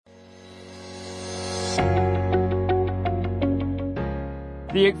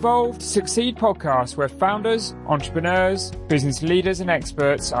The Evolve to Succeed podcast, where founders, entrepreneurs, business leaders and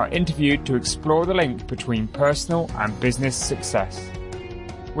experts are interviewed to explore the link between personal and business success.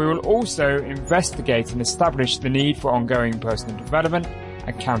 We will also investigate and establish the need for ongoing personal development,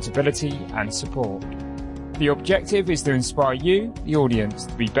 accountability and support. The objective is to inspire you, the audience,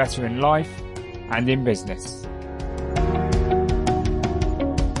 to be better in life and in business.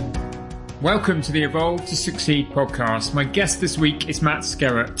 Welcome to the Evolve to Succeed podcast. My guest this week is Matt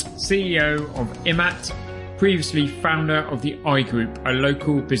Skerratt, CEO of IMAT, previously founder of the iGroup, a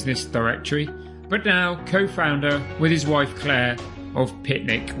local business directory, but now co-founder with his wife Claire of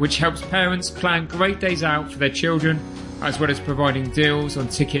Picnic, which helps parents plan great days out for their children, as well as providing deals on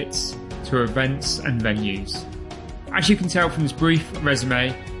tickets to events and venues. As you can tell from his brief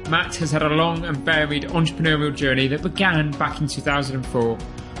resume, Matt has had a long and varied entrepreneurial journey that began back in 2004.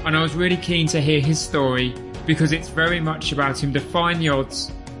 And I was really keen to hear his story because it's very much about him defying the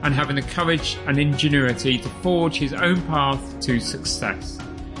odds and having the courage and ingenuity to forge his own path to success.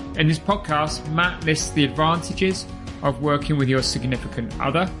 In this podcast, Matt lists the advantages of working with your significant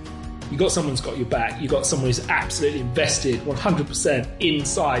other. You've got someone who's got your back. You've got someone who's absolutely invested 100%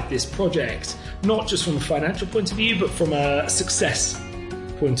 inside this project, not just from a financial point of view, but from a success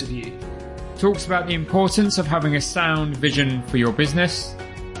point of view. Talks about the importance of having a sound vision for your business.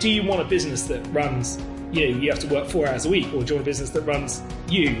 Do you want a business that runs you have to work 4 hours a week, or do you want a business that runs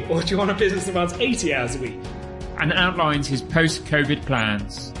you, or do you want a business that runs 80 hours a week? And outlines his post-COVID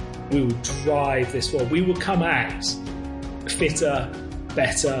plans. We will drive this forward. We will come out fitter,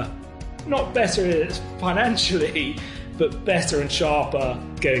 better, not better financially, but better and sharper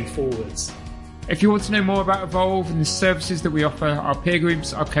going forwards. If you want to know more about Evolve and the services that we offer, our peer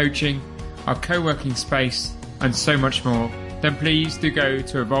groups, our coaching, our co-working space, and so much more, then please do go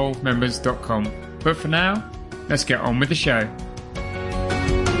to evolvemembers.com. But for now, let's get on with the show.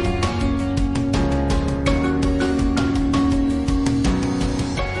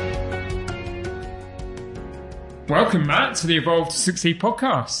 Welcome, Matt, to the Evolve to Succeed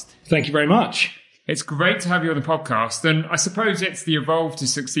podcast. Thank you very much. It's great to have you on the podcast, and I suppose it's the Evolve to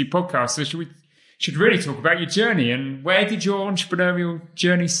Succeed podcast, so should really talk about your journey, and where did your entrepreneurial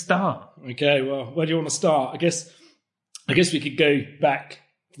journey start? Okay, well, where do you want to start? I guess we could go back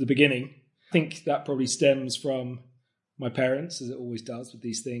to the beginning. I think that probably stems from my parents, as it always does with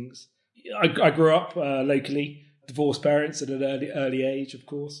these things. I grew up locally, divorced parents at an early age, of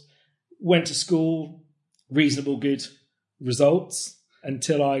course. Went to school, reasonable good results,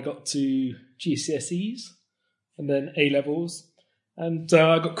 until I got to GCSEs and then A-levels. And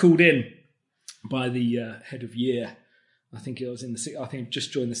I got called in by the head of year. I think it was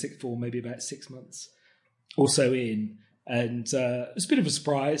just joined the sixth form, maybe about 6 months or so in. And it was a bit of a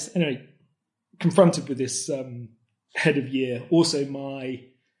surprise. Anyway, confronted with this head of year. Also, my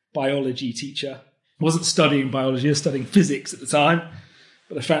biology teacher wasn't studying biology, I was studying physics at the time,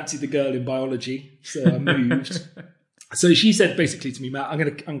 but I fancied the girl in biology, so I moved. So she said basically to me, Matt, I'm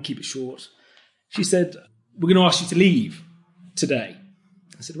going to keep it short. She said, we're going to ask you to leave today.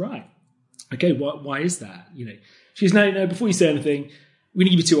 I said, right. Okay, why is that? She said, no, before you say anything, we're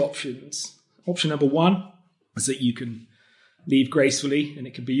going to give you two options. Option number one is that you can leave gracefully and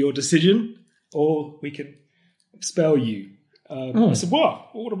it can be your decision, or we can expel you. I said, what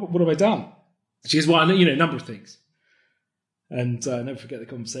have I done? She goes, well, I know, a number of things. And I never forget the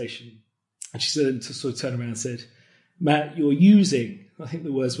conversation. And she said, to sort of turn around and said, Matt, I think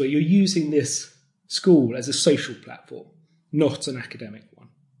the words were, you're using this school as a social platform, not an academic one.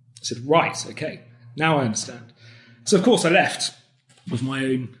 I said, right, okay, now I understand. So, of course, I left with my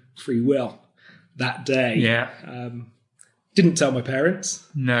own free will that day. Yeah. Didn't tell my parents.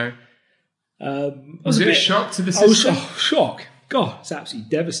 No. Was it a shock to the system? Shock. God, I was absolutely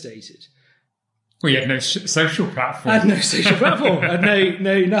devastated. Well, you had no social platform. I had no social platform. I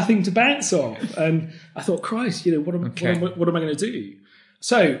had nothing to bounce off. And I thought, Christ, what am I going to do?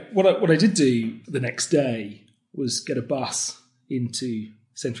 So what I did do the next day was get a bus into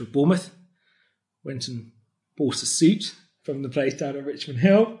central Bournemouth, went and bought a suit from the place down at Richmond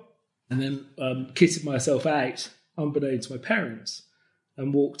Hill, and then kitted myself out, unbeknown to my parents,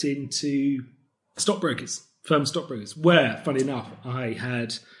 and walked into firm stockbrokers, where, funny enough, I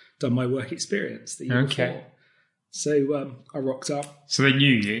had done my work experience the year before. So I rocked up. So they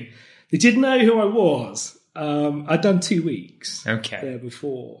knew you? They did know who I was. I'd done 2 weeks there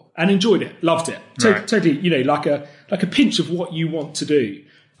before and enjoyed it, loved it. Totally, like a pinch of what you want to do.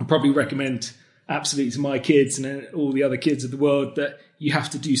 I'd probably recommend absolutely to my kids and all the other kids of the world that you have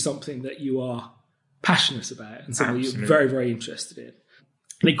to do something that you are passionate about and something you're very, very interested in.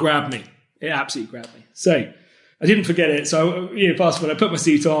 And it grabbed me. It absolutely grabbed me. So I didn't forget it. So, fast forward, I put my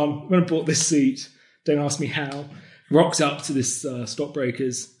suit on, went and bought this suit. Don't ask me how. Rocked up to this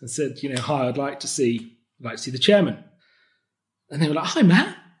stockbrokers and said, hi, I'd like to see the chairman. And they were like, hi,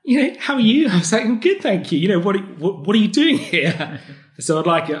 Matt. How are you? I was like, I'm good, thank you. What are you doing here? So I'd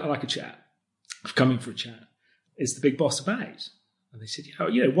like a chat. I've come in for a chat. Is the big boss about? And they said,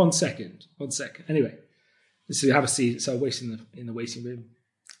 1 second. Anyway, so have a seat. So I waited in the waiting room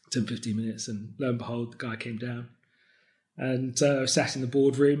 10, 15 minutes, and lo and behold, the guy came down and sat in the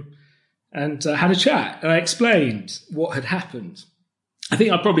boardroom and had a chat. And I explained what had happened. I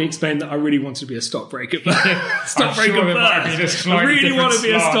think I probably explained that I really wanted to be a stockbroker, but I really want to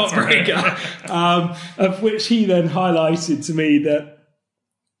be a stockbroker. Of which he then highlighted to me that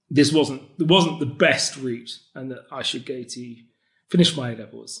this wasn't the best route, and that I should go to finish my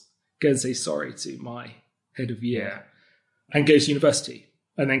A-levels, go and say sorry to my head of year, and go to university,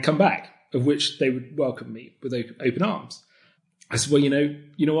 and then come back, of which they would welcome me with open arms. I said, well, you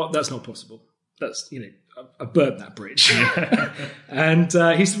know what? That's not possible. That's, I burnt that bridge. And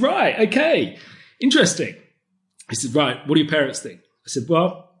he said, right, okay, interesting. He said, right, what do your parents think? I said,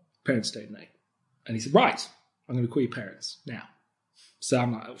 well, parents don't know. And he said, right, I'm going to call your parents now. So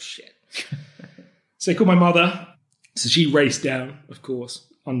I'm like, oh, shit. So I called my mother. So she raced down, of course,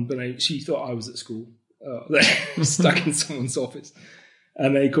 unbeknownst. She thought I was at school, stuck in someone's office.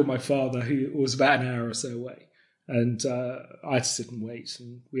 And they called my father, who was about an hour or so away. And I had to sit and wait.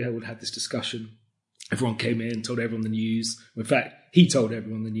 And we all had this discussion. Everyone came in, told everyone the news. In fact, he told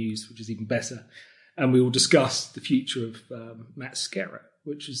everyone the news, which is even better. And we all discussed the future of Matt Skerritt,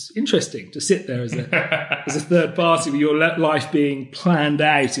 which is interesting to sit there as a third party with your life being planned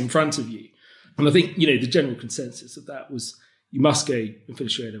out in front of you. And I think, the general consensus of that was you must go and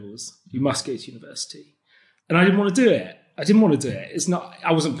finish your A-levels. You must go to university. And I didn't want to do it. It's not,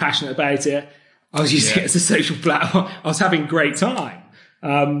 I wasn't passionate about it. I was using it as a social platform. I was having a great time.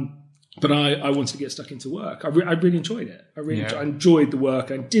 But I wanted to get stuck into work. I really enjoyed it. I enjoyed the work.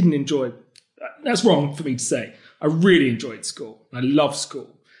 I didn't enjoy, that's wrong for me to say. I really enjoyed school. I loved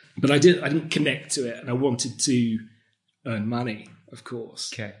school. But I didn't connect to it, and I wanted to earn money, of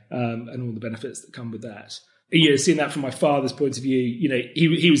course. Okay. And all the benefits that come with that. Seeing that from my father's point of view,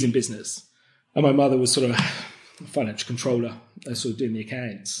 he was in business. And my mother was sort of a financial controller, sort of doing the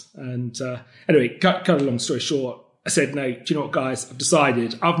accounts. And anyway, cut a long story short, I said, no, do you know what, guys? I've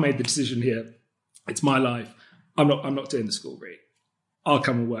decided. I've made the decision here. It's my life. I'm not doing the school route. I'll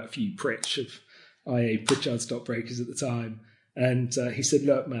come and work for you, Pritch, of IA Pritchard Stockbrokers at the time. And he said,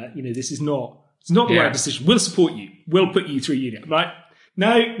 look, Matt, this is not the right decision. We'll support you. We'll put you through uni. I'm like,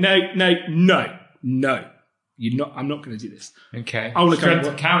 no. You're not. I'm not going to do this. Okay. I want to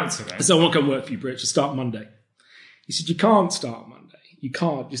come character then. So I want to come work for you, Pritch. To start Monday. He said, you can't start Monday. You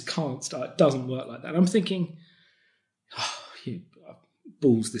can't start. It doesn't work like that. And I'm thinking,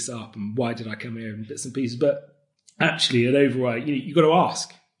 balls this up, and why did I come here in bits and pieces? But actually, at override, you've got to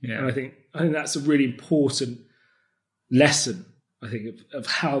ask. Yeah. And I think that's a really important lesson, I think, of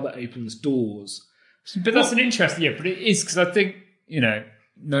how that opens doors. But that's an interesting, but it is, because I think,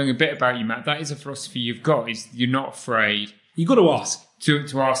 knowing a bit about you, Matt, that is a philosophy you've got, is you're not afraid. You've got to ask.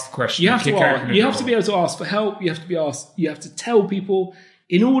 To ask the question. You have to ask. You have to be able to ask for help. You have to be asked. You have to tell people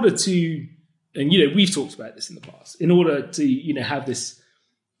in order to, and we've talked about this in the past, in order to, have this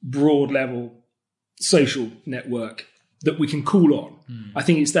broad level social network that we can call on. I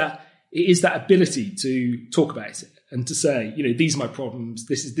think it is that ability to talk about it and to say, these are my problems.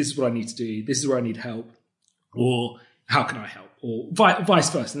 This is what I need to do. This is where I need help, or how can I help, or vice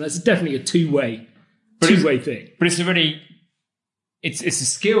versa. And that's definitely a two-way thing. But it's a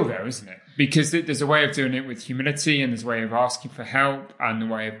skill though, isn't it? Because there's a way of doing it with humility, and there's a way of asking for help, and the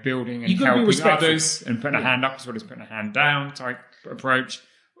way of building and helping others, and putting a hand up as well as putting a hand down type approach.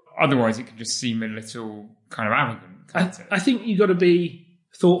 Otherwise, it can just seem a little kind of arrogant. I think you've got to be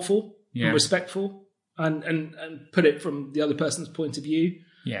thoughtful and respectful, and put it from the other person's point of view.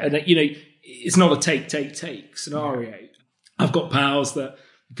 Yeah. And it's not a take scenario. Yeah. I've got pals that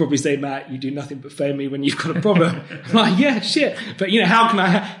probably say, Matt, you do nothing but phone me when you've got a problem. I'm like, yeah, shit. But how can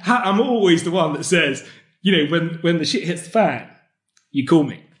I'm always the one that says, when the shit hits the fan, you call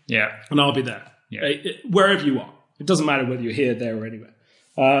me. Yeah. And I'll be there. Yeah. Wherever you are. It doesn't matter whether you're here, there, or anywhere.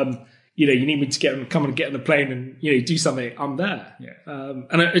 You need me to come and get on the plane and, do something, I'm there. Yeah.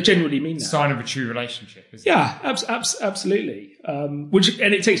 And I genuinely mean that. Sign of a true relationship, isn't it? Yeah, absolutely. And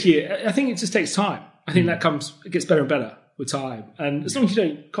it takes I think it just takes time. I think it gets better and better with time. And as long as you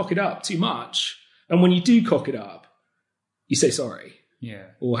don't cock it up too much, and when you do cock it up, you say sorry. Yeah.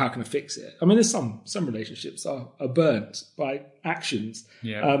 Or how can I fix it? I mean, there's some relationships are burnt by actions.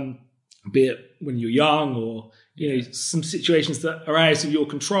 Yeah. be it when you're young or, some situations that are out of your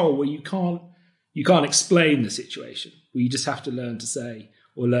control where you can't explain the situation, where you just have to learn to say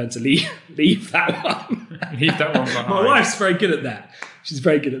or learn to leave that one. Leave that one behind. My wife's very good at that. She's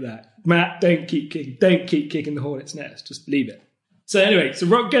very good at that. Matt, don't keep kicking the hornet's nest. Just leave it. So anyway,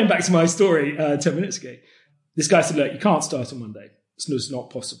 going back to my story 10 minutes ago, this guy said, look, you can't start on Monday. It's not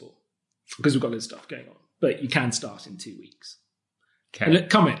possible because we've got loads of stuff going on. But you can start in 2 weeks. Okay. And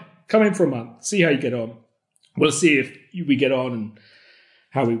come in for a month. See how you get on. We'll see if we get on and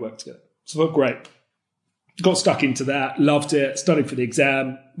how we work together. So great. Got stuck into that. Loved it. Studied for the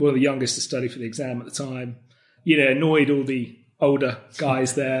exam. One of the youngest to study for the exam at the time. Annoyed all the older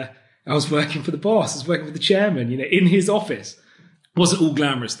guys there. I was working for the boss. I was working for the chairman, in his office. Wasn't all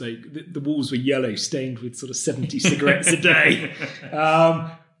glamorous though. The walls were yellow, stained with sort of 70 cigarettes a day.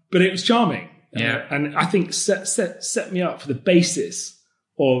 But it was charming. Yeah. And I think set me up for the basis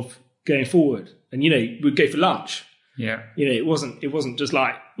of going forward. And, we'd go for lunch. Yeah. It wasn't just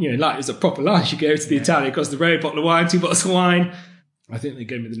like, it was a proper lunch. You go to the Italian across the road, bottle of wine, 2 bottles of wine. I think they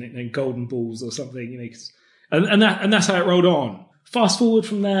gave me the nickname Golden Balls or something, and that's how it rolled on. Fast forward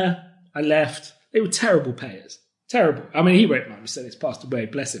from there, I left. They were terrible payers. Terrible. I mean, he won't mind me saying it's passed away,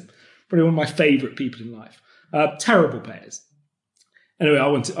 bless him. Probably one of my favourite people in life. Terrible payers. Anyway, I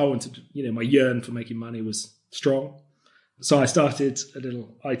wanted, my yearn for making money was strong. So I started a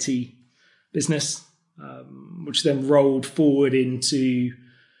little IT business, which then rolled forward into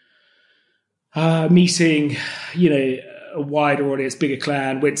meeting, a wider audience, bigger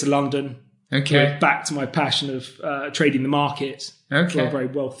clan, went to London. Okay. Back to my passion of trading the market for a very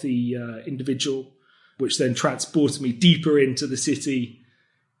wealthy individual, which then transported me deeper into the city,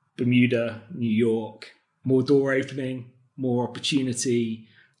 Bermuda, New York, more door opening, more opportunity,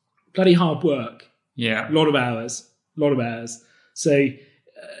 bloody hard work. Yeah. A lot of hours. So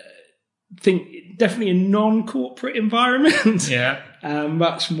think definitely a non-corporate environment. Yeah.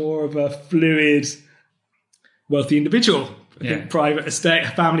 Much more of a fluid, wealthy individual. I think private estate,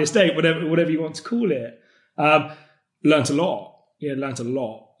 family estate, whatever you want to call it. Learned a lot.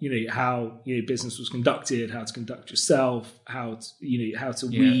 How business was conducted, how to conduct yourself, how to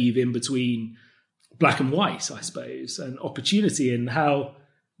weave in between black and white, I suppose, and opportunity, and how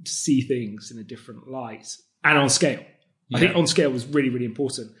to see things in a different light and on scale. Yeah. I think on scale was really, really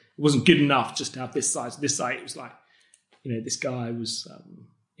important. It wasn't good enough just to have this size, this site. It was like, this guy was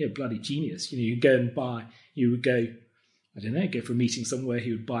bloody genius. You would go, I don't know, go for a meeting somewhere.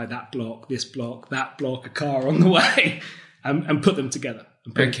 He would buy that block, this block, that block, a car on the way, and put them together.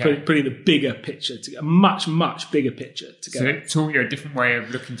 And putting the bigger picture together, a much, much bigger picture together. So it taught you a different way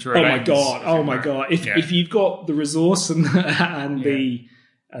of looking through. Oh my god! If you've got the resource and the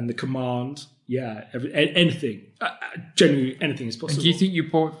command, anything, genuinely anything is possible. And do you think you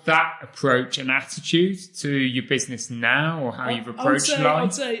brought that approach and attitude to your business now, or how you've approached life?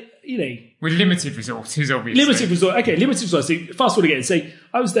 I'd say, with limited resources, obviously. Limited resource. So fast forward again. So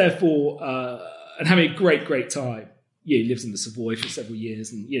I was there for and having a great time. He lived in the Savoy for several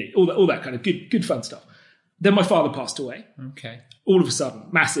years, and all that kind of good fun stuff. Then my father passed away. Okay. All of a sudden,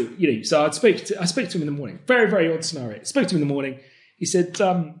 massive. So I spoke to him in the morning. Very, very odd scenario. Spoke to him in the morning. He said,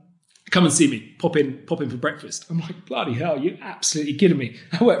 "Come and see me. Pop in for breakfast." I'm like, bloody hell, you're absolutely kidding me.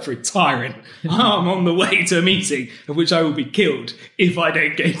 I work for a tyrant. I'm on the way to a meeting of which I will be killed if I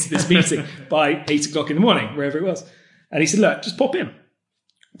don't go to this meeting by 8 o'clock in the morning, wherever it was. And he said, look, just pop in.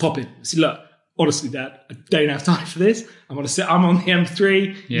 I said, look, honestly, Dad, I don't have time for this. I'm on the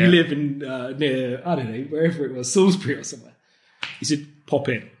M3. Yeah. You live in near, I don't know, wherever it was, Salisbury or somewhere. He said, pop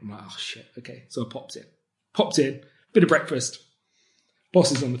in. I'm like, oh shit, okay. So I popped in, bit of breakfast.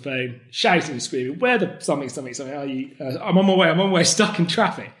 Boss is on the phone, shouting and screaming, where the something are you? I'm on my way, stuck in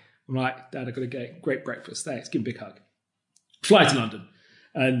traffic. I'm like, Dad, I've got to go. Great breakfast, thanks, give him a big hug. Fly to London.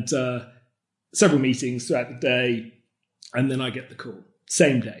 And several meetings throughout the day. And then I get the call.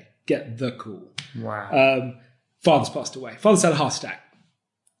 Same day, get the call. Wow. Father's passed away. Father's had a heart attack.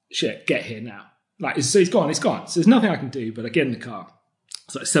 Shit, get here now. So he's gone. So there's nothing I can do, but I get in the car.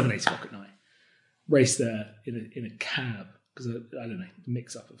 It's like 7, 8 o'clock at night. Race there in a cab. Because I don't know, the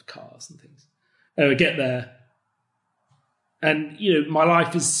mix-up of cars and things. I get there, and my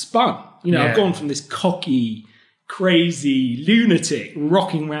life is spun. I've gone from this cocky, crazy lunatic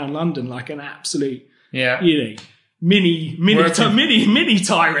rocking around London like an absolute, mini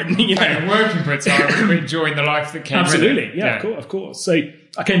tyrant. Working for a tyrant, but enjoying the life that came. Absolutely, of course. So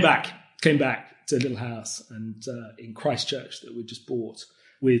I came back to a little house and in Christchurch that we just bought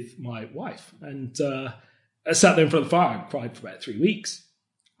with my wife, and. I sat there in front of the fire and cried for about 3 weeks.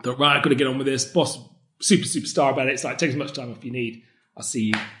 Thought, right, I've got to get on with this. Boss, superstar about it. It's like, take as much time off you need. I'll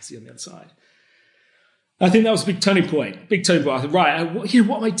see you on the other side. I think that was a big turning point. I thought, right, what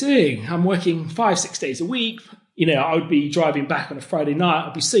am I doing? I'm working 5-6 days a week. I would be driving back on a Friday night.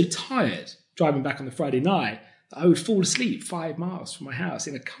 I'd be so tired driving back on the Friday night that I would fall asleep 5 miles from my house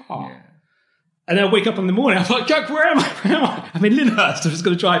in a car. Yeah. And then I'd wake up in the morning. I'm like, Jack, where am I? I'm in Lyndhurst. I'm just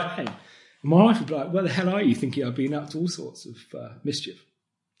going to drive home. And my wife would be like, where the hell are you? Thinking I've been up to all sorts of mischief.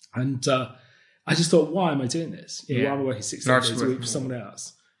 And I just thought, why am I doing this? Why am I working 6 days a week for someone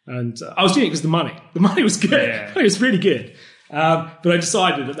else? And I was doing it because the money was good. Yeah. It was really good. But I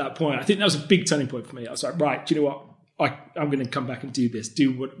decided at that point, I think that was a big turning point for me. I was like, right, do you know what? I'm going to come back and do this,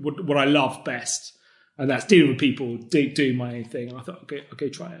 do what I love best. And that's dealing with people, doing my own thing. And I thought, okay,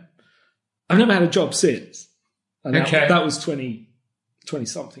 try it. I've never had a job since. And that was 20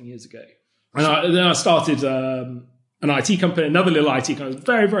 something years ago. And then I started an IT company, another little IT company. I was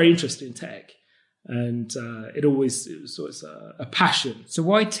very, very interested in tech. And it was sort of a passion. So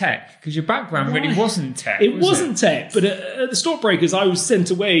why tech? Because your background really wasn't tech. It wasn't tech, but at the Stockbrokers, I was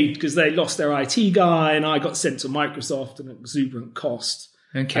sent away because they lost their IT guy, and I got sent to Microsoft at an exuberant cost.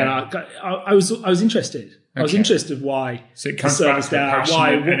 Okay. And I was interested. I was interested why. So it comes back to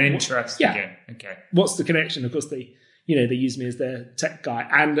passion and interest again. Okay. What's the connection? Of course, they used me as their tech guy,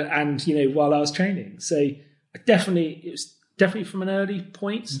 and while I was training. So it was definitely from an early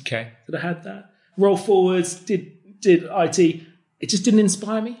point that I had that. Roll forwards, did IT. It just didn't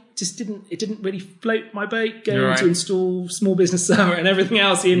inspire me. It didn't really float my boat going to install Small Business Summer and everything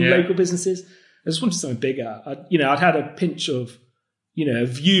else in local businesses. I just wanted something bigger. I'd had a pinch of, a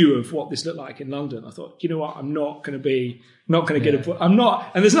view of what this looked like in London. I thought, you know what, I'm not going to get I'm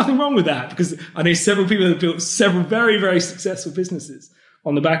not, and there's nothing wrong with that because I know several people that have built several very, very successful businesses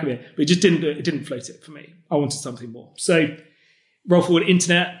on the back of it, but it didn't float it for me. I wanted something more. So roll forward,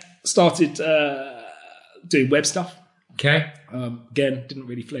 internet, started doing web stuff. Okay. Again, didn't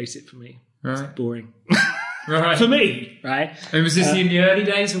really float it for me. Right. It's boring. Right. For me, right? And was this in the early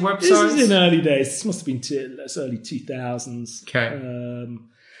days of websites? This was in early days. This must have been early 2000s. Okay.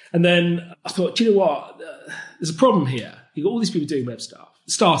 And then I thought, do you know what? There's a problem here. You've got all these people doing web stuff,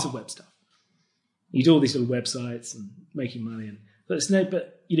 the start of web stuff. You do all these little websites and making money. But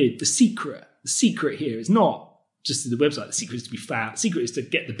the secret here is not just the website. The secret is to be found. The secret is to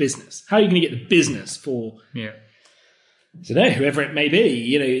get the business. How are you going to get the business for, whoever it may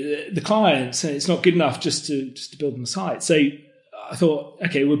be, the clients? And it's not good enough just to build them a site. So I thought,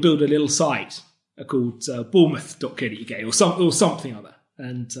 okay, we'll build a little site called Bournemouth.co.uk or something other.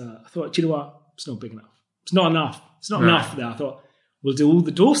 And I thought, do you know what? It's not big enough. It's not enough. It's not enough for that. I thought, we'll do all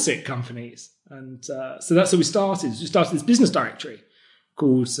the Dorset companies. And so that's how we started. We started this business directory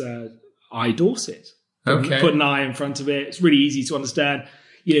called iDorset. Okay. Put an I in front of it. It's really easy to understand.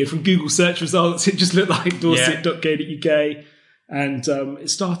 From Google search results, it just looked like Dorset.co.uk. And it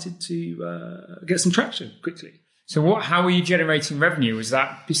started to get some traction quickly. So how were you generating revenue? Was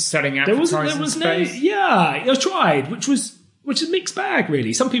that selling advertising space? I tried, which was a mixed bag,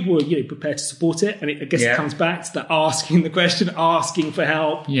 really. Some people were prepared to support it. And I guess it comes back to that asking the question, asking for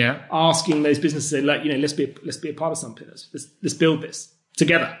help, asking those businesses, let's be a part of something. Let's build this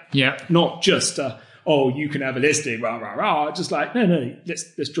together. Yeah. Not just you can have a listing, rah rah rah. Just like no,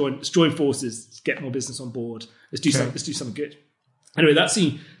 let's join forces, let's get more business on board. Let's do something good. Anyway, that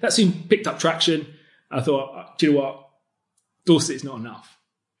scene picked up traction. I thought, do you know what? Dorset is not enough.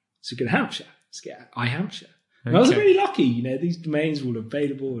 So get Hampshire. Let's get iHampshire. And I was really lucky. These domains were all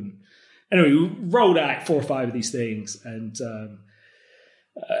available. And anyway, we rolled out 4 or 5 of these things and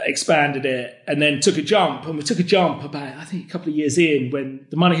expanded it, and then took a jump. And we took a jump about, I think, a couple of years in when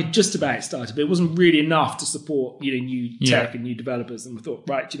the money had just about started, but it wasn't really enough to support new tech and new developers. And we thought,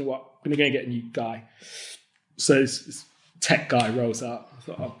 right, do you know what? I'm going to get a new guy. So this tech guy rolls up. I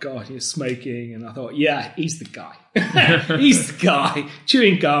thought, oh God, he's smoking. And I thought, yeah, he's the guy. He's the guy.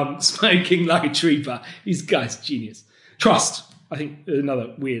 Chewing gum, smoking like a trooper. He's the guy's genius. Trust, I think, is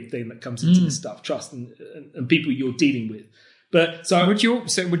another weird thing that comes into this stuff. Trust and people you're dealing with. But so would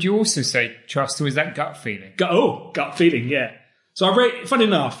you also say trust, or is that gut feeling? Gut feeling, yeah. So funny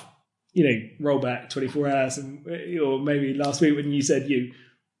enough, roll back 24 hours, or maybe last week when you said,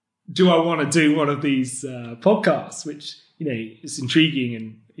 do I want to do one of these podcasts, which is intriguing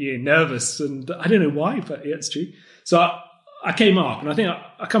and nervous, and I don't know why, but it's true. So I came up, and I think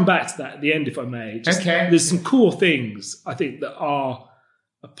I come back to that at the end, if I may. There's some core things I think that are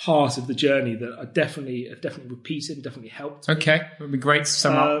a part of the journey that I definitely repeated and definitely helped. Okay, it would be great to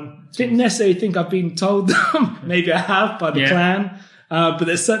sum up. Didn't necessarily think I've been told them. Maybe I have by the plan, but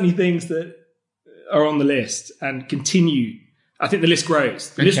there's certainly things that are on the list and continue. I think the list grows.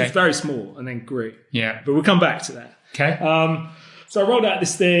 The list was very small and then grew. Yeah, but we'll come back to that. Okay. So I rolled out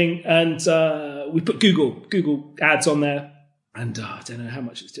this thing, and we put Google ads on there. And I don't know how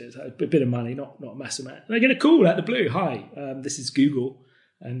much it's doing. A bit of money, not a massive amount. And I get a call out of the blue. Hi, this is Google.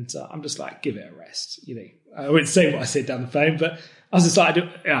 And I'm just like, give it a rest. I wouldn't say what I said down the phone, but I was just like,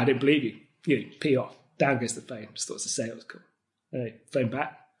 I didn't believe you. Pee off. Down goes the phone. Just thought it's a sales call. Anyway, phone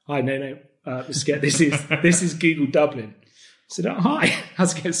back. Hi, no. This is Google Dublin. I said, oh, hi.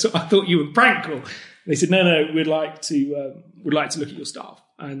 How's it going? So I thought you were prank call. They said, no, we'd like to look at your staff,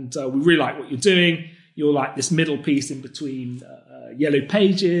 and we really like what you're doing. You're like this middle piece in between Yellow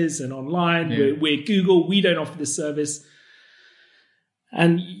Pages and online. Yeah. We're Google. We don't offer this service,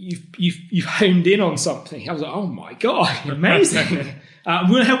 and you've honed in on something. I was like, oh my god, amazing! We're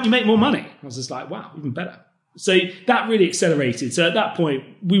going to help you make more money. I was just like, wow, even better. So that really accelerated. So at that point,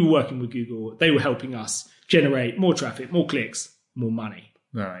 we were working with Google. They were helping us generate more traffic, more clicks, more money.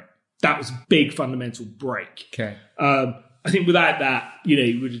 Right. That was a big fundamental break. Okay. I think without that,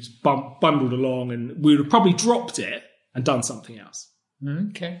 we would have just bundled along, and we would have probably dropped it and done something else.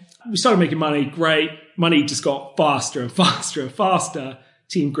 Okay. We started making money. Great. Money just got faster and faster and faster.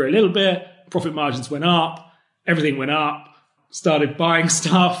 Team grew a little bit. Profit margins went up. Everything went up. Started buying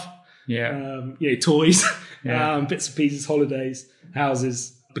stuff. Yeah. Toys, yeah. Bits and pieces, holidays,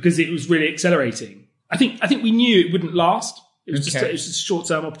 houses, because it was really accelerating. I think we knew it wouldn't last. It was just a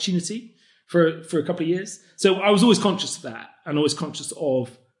short-term opportunity for a couple of years. So I was always conscious of that, and always conscious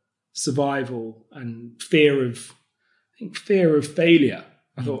of survival and fear of failure.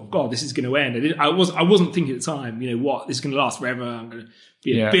 I thought, God, this is going to end. I wasn't thinking at the time, this is going to last forever. I'm going to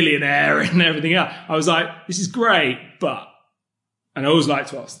be a billionaire and everything else. I was like, this is great, but, and I always like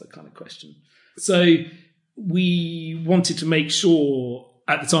to ask that kind of question. So we wanted to make sure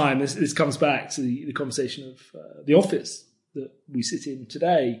at the time, this comes back to the conversation of the office that we sit in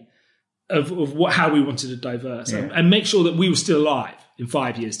today, of how we wanted to diverse and make sure that we were still alive in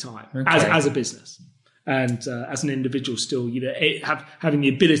 5 years' time as a business. And as an individual, still, having the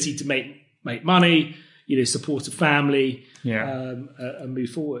ability to make money, support a family, and move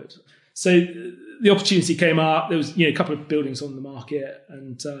forward. So the opportunity came up. There was, a couple of buildings on the market,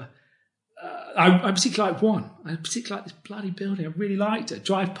 and I particularly liked one. I particularly liked this bloody building. I really liked it.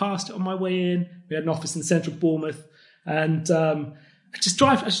 Drive past it on my way in. We had an office in central Bournemouth, and I just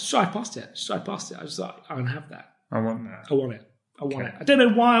drive past it. I was like, I'm gonna have that. I want that. I want it. I don't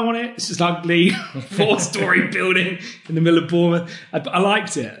know why I want it. It's just ugly 4-story building in the middle of Bournemouth. I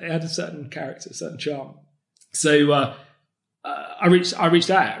liked it. It had a certain character, a certain charm. So I reached out. I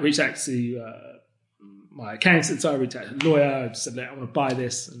reached out to my accountant. I reached out to a lawyer. I said, I want to buy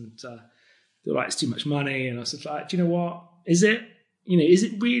this, and they were like, it's too much money. And I was like, do you know what? Is it? Is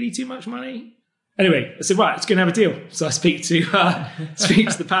it really too much money? Anyway, I said, right, let's go and have a deal. So I speak to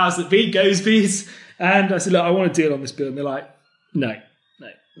the powers that be, Ghosby's, and I said, look, I want a deal on this bill. And they're like, no.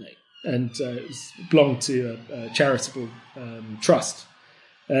 And it belonged to a charitable trust.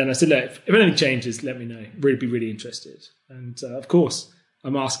 And I said, look, if anything changes, let me know. Really be really interested. And of course,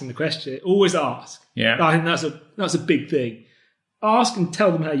 I'm asking the question. Always ask. Yeah. I think that's a big thing. Ask and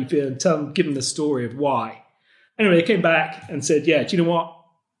tell them how you feel, and give them the story of why. Anyway, they came back and said, yeah, do you know what?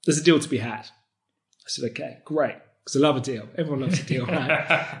 There's a deal to be had. I said, okay, great. Because I love a deal. Everyone loves a deal,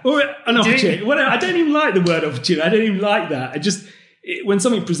 right? Or an opportunity. I don't even like the word opportunity. I don't even like that. When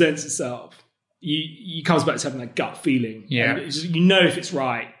something presents itself, you comes back to having that gut feeling. Yeah. If it's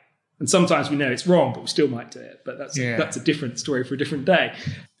right. And sometimes we know it's wrong, but we still might do it. But that's a different story for a different day.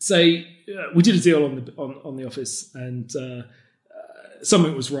 So we did a deal on the office, and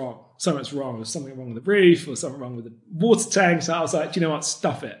something was wrong. Something was wrong. There was something wrong with the roof, or something wrong with the water tank. So I was like, do you know what?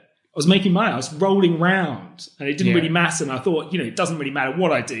 Stuff it. I was making money. I was rolling round, and it didn't really matter. And I thought, it doesn't really matter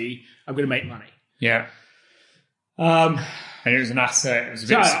what I do. I'm going to make money. Yeah. And it was an asset. It was a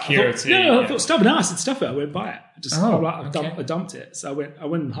bit of security. I thought stuff it. I said stuff it. I went buy it. I dumped it. So I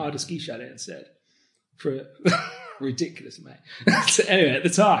went and hired a ski chalet instead for a ridiculous amount. So anyway, at the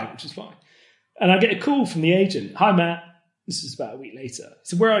time, which was fine. And I get a call from the agent. Hi, Matt. This is about a week later. He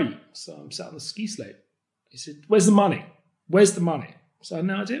said, where are you? So I'm sat on the ski slope. He said, where's the money? Where's the money? So I had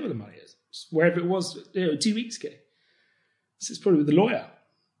no idea where the money is. Just wherever it was 2 weeks ago. So it's probably with the lawyer.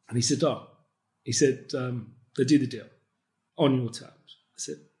 And he said, they do the deal on your terms. I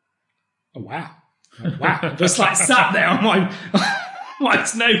said, oh, wow. I'm just like sat there on my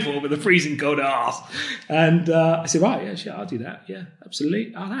snowboard with a freezing cold ass. And I said, right, yeah, sure, I'll do that. Yeah,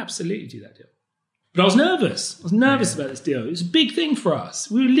 absolutely. I'll absolutely do that deal. But I was nervous. about this deal. It was a big thing for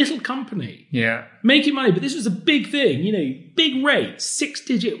us. We were a little company. Yeah. Making money, but this was a big thing. Big rate,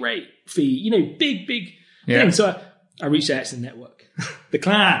 6-digit rate fee, big thing. So I reached out to the network, the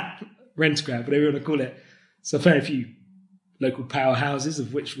clan, Rent-A-Grab, whatever you want to call it. So I found a few local powerhouses,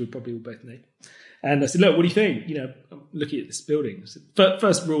 of which we probably all both know. And I said, look, what do you think? I'm looking at this building. I said,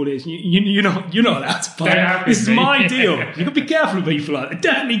 first rule is you're not allowed to buy it. This is my deal. You've got to be careful of people like that.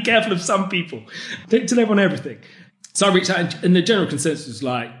 Definitely careful of some people. Don't tell everyone everything. So I reached out, and the general consensus was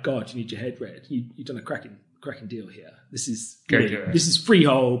like, God, you need your head read. You've done a cracking deal here. This is this is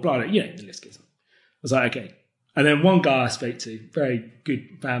freehold, blah, blah, the list goes on. I was like, okay. And then one guy I spoke to, very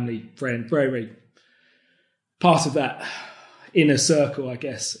good family friend, very, very part of that inner circle, I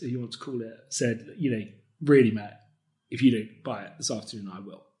guess you want to call it, said, really, Matt, if you don't buy it this afternoon, I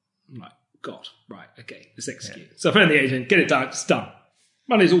will. I'm like, God, right, okay, let's execute. Yeah. So I found the agent, get it done, it's done.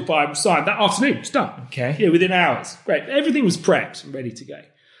 Money's all fine, signed that afternoon, it's done. Okay. Yeah, within hours. Great. Everything was prepped and ready to go.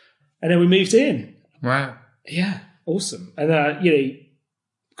 And then we moved in. Wow. Yeah, awesome. And,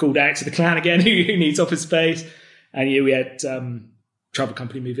 called out to the clan again, who needs office space. And, we had travel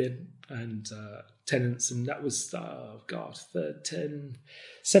company move in and tenants. And that was,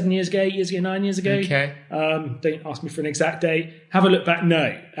 7 years ago, 8 years ago, 9 years ago. Okay. Don't ask me for an exact date. Have a look back.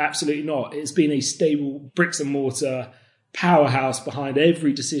 No, absolutely not. It's been a stable bricks and mortar powerhouse behind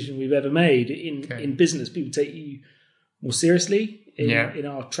every decision we've ever made in business. People take you more seriously in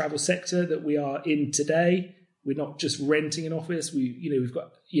our travel sector that we are in today. We're not just renting an office. We've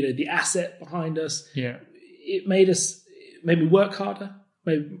got the asset behind us. Yeah, it made me work harder,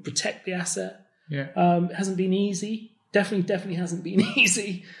 made me protect the asset. Yeah, it hasn't been easy. Definitely hasn't been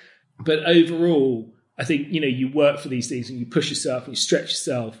easy. But overall, I think you work for these things and you push yourself and you stretch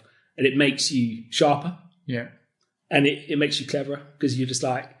yourself, and it makes you sharper. Yeah. And it makes you cleverer because you just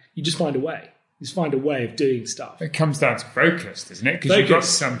find a way. You just find a way of doing stuff. It comes down to focus, doesn't it? Because you've got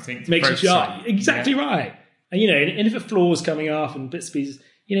something to makes you sharp. On. Exactly right. And and if a flaw is coming off and bits and pieces,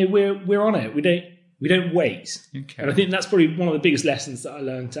 we're on it. We don't wait. Okay. And I think that's probably one of the biggest lessons that I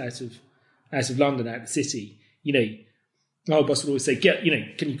learned out of London, out of the city. My boss would always say,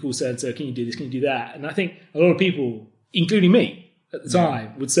 can you call so-and-so? Can you do this? Can you do that? And I think a lot of people, including me at the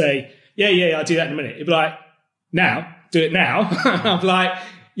time, would say, yeah, I'll do that in a minute. It'd be like, now, do it now. I'm like,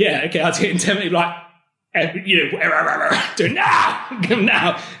 yeah, okay, I'll do it in 10 minutes. Like, do it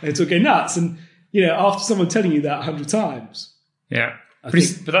now, and it's all go nuts. And, after someone telling you that 100 times. Yeah. But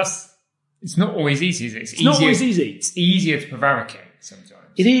it's not always easy, is it? It's not always easy. It's easier to prevaricate sometimes.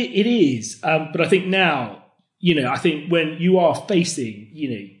 It is. But I think now, I think when you are facing,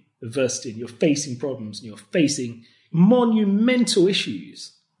 adversity and you're facing problems and you're facing monumental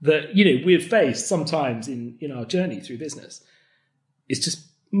issues that, we've faced sometimes in our journey through business, it's just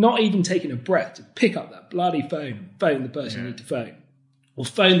not even taking a breath to pick up that bloody phone the person you need to phone, or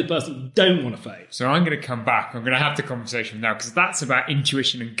phone the person you don't want to phone. So I'm going to come back. I'm going to have the conversation now because that's about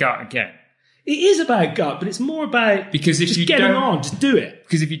intuition and gut again. It is about gut, but it's more about just do it.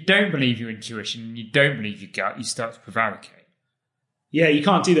 Because if you don't believe your intuition and you don't believe your gut, you start to prevaricate. Yeah, you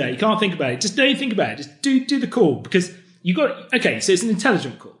can't do that. You can't think about it. Just don't think about it. Just do the call because so it's an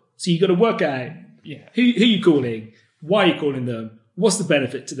intelligent call. So you've got to work out who you're calling, why you're calling them, what's the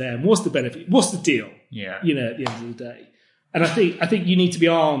benefit to them, what's the benefit, what's the deal, at the end of the day. And I think you need to be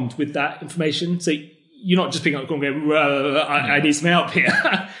armed with that information. So you're not just picking up the call and going, I need some help here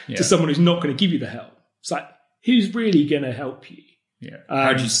to someone who's not going to give you the help. It's like, who's really going to help you? Yeah.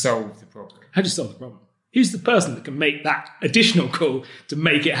 How do you solve the problem? Who's the person that can make that additional call to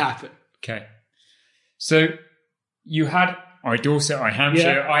make it happen? Okay. So you had Dorset,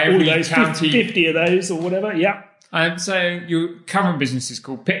 Hampshire, all those County. 50 of those or whatever, yeah. So your current business is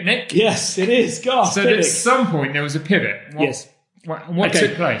called Picnic. Yes, it is. God, so at some point there was a pivot. What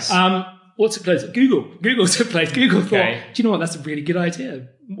took place? What took place? Google took place. Google thought, do you know what? That's a really good idea.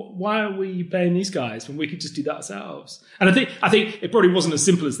 Why are we paying these guys when we could just do that ourselves? And I think it probably wasn't as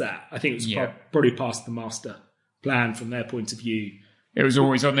simple as that. I think it was probably past the master plan from their point of view. It was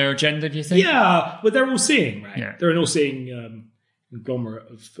always on their agenda, do you think? Yeah, but they're all seeing, right? Yeah. They're an all-seeing conglomerate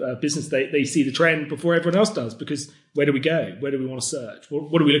of business. They see the trend before everyone else does because where do we go? Where do we want to search?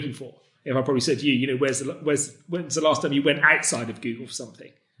 What are we looking for? If I probably said to you, when's the last time you went outside of Google for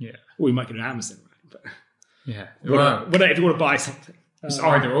something? Yeah. Or we might go to Amazon, right? But if you want to buy something. It's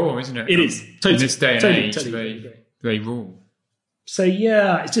either or, isn't it? It is. Totally. In this day and age, they rule. So,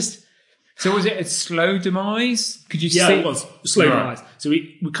 yeah, it's just... So was it a slow demise? Could you see? Yeah, it was. Slow demise. So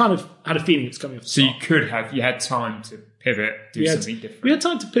we kind of had a feeling it was coming off the start. You had time to pivot, do something different. We had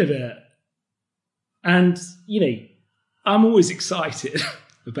time to pivot. And, I'm always excited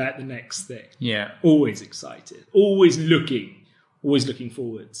about the next thing. Yeah. Always excited. Always looking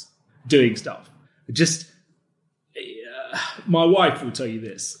forwards, doing stuff. My wife will tell you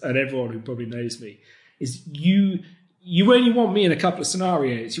this, and everyone who probably knows me, is you only want me in a couple of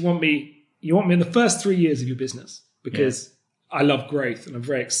scenarios. You want me in the first 3 years of your business because I love growth and I'm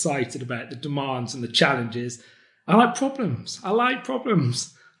very excited about the demands and the challenges. I like problems. I like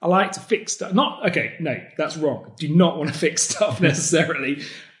to fix stuff. That's wrong. I do not want to fix stuff necessarily,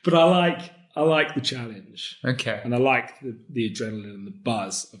 but I like the challenge. Okay. And I like the adrenaline and the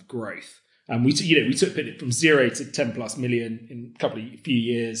buzz of growth. And we took it from 0 to 10 plus million in a few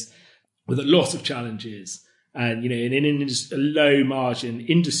years with a lot of challenges. And, in a low margin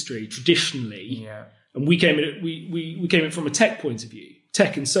industry traditionally. Yeah. And we came in from a tech point of view,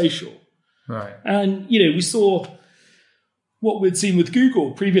 tech and social. Right. And, we saw what we'd seen with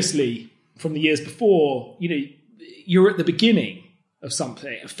Google previously from the years before. You're at the beginning of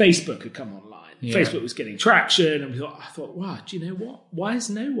something. Facebook had come online. Yeah. Facebook was getting traction. And I thought, wow, do you know what? Why is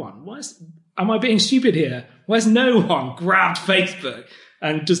no one? Am I being stupid here? Why has no one grabbed Facebook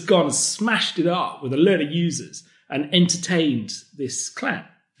and just gone and smashed it up with a load of users and entertained this clan?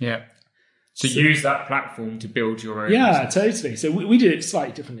 Yeah. So use that platform to build your own. Yeah, business. Totally. So we did it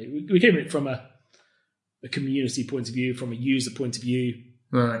slightly differently. We came at it from a community point of view, from a user point of view.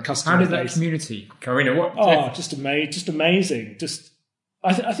 Right. How did that community go in? Just amazing.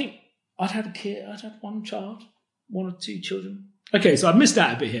 I think I'd had a kid. I'd had one child, 1 or 2 children. Okay, so I've missed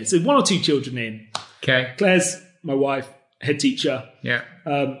out a bit here. So 1 or 2 children in. Okay. Claire's my wife, head teacher. Yeah.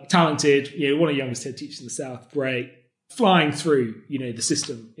 Talented. One of the youngest head teachers in the South. Great. Flying through, the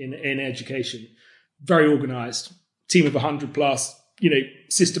system in education. Very organised. Team of 100 plus.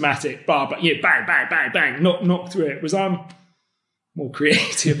 Systematic. Bang, bang, bang, bang. Knock through it. Whereas I'm more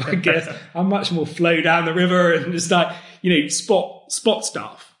creative, I guess. I'm much more flow down the river and just like, spot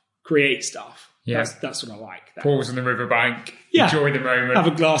stuff, create stuff. Yeah. That's what I like. Pause on the riverbank. Yeah. Enjoy the moment. Have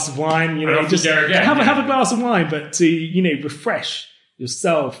a glass of wine. Just have a glass of wine, but to refresh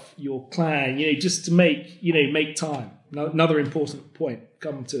yourself, your clan. Just to make time. Another important point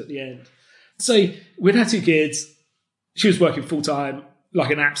come to at the end. So we'd had 2 kids. She was working full time, like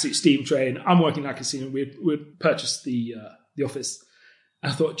an absolute steam train. I'm working like a senior. We'd purchased the office.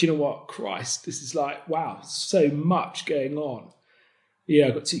 And I thought, do you know what? Christ, this is like, wow, so much going on. Yeah,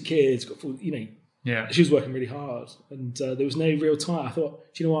 I've got 2 kids, got full, Yeah. She was working really hard and there was no real time. I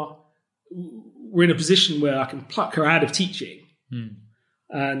thought, do you know what? We're in a position where I can pluck her out of teaching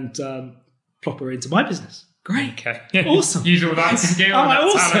and plop her into my business. Great. Okay. Awesome. Use all that skill.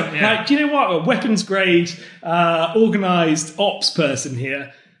 Awesome. Talent, yeah. Like, do you know what? A weapons grade, organised ops person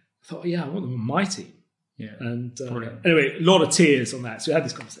here. I thought, I want them on my team. Yeah. And anyway, a lot of tears on that. So we had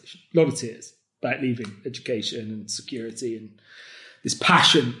this conversation. A lot of tears about leaving education and security and this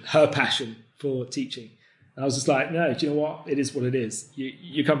passion, her passion for teaching. And I was just like, no, do you know what? It is what it is.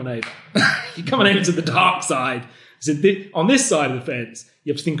 You're coming over. You're coming over to the dark side. So on this side of the fence,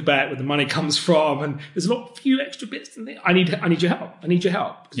 you have to think about where the money comes from, and there's a few extra bits. And I need your help. I need your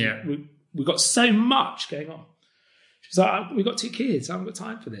help. Yeah, we've got so much going on. She's like, we've got 2 kids. I haven't got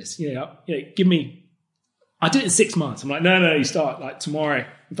time for this. Give me. I did it in 6 months. I'm like, no, you start like tomorrow.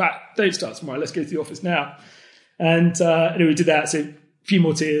 In fact, don't start tomorrow. Let's go to the office now. And anyway, we did that. So a few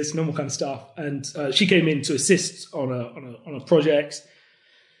more tears, normal kind of stuff. And she came in to assist on a project.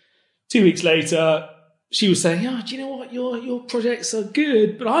 2 weeks later, she was saying, do you know what? Your projects are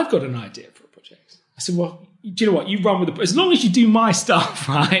good, but I've got an idea for a project. I said, well, do you know what? You run with as long as you do my stuff,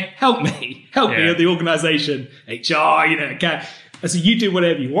 right? Help me at the organisation, HR, okay. I said, you do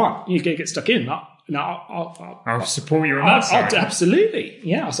whatever you want. You get stuck in. I'll support you on that side. Absolutely.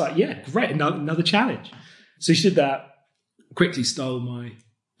 Yeah. I was like, yeah, great. Another challenge. So she did that. Quickly stole my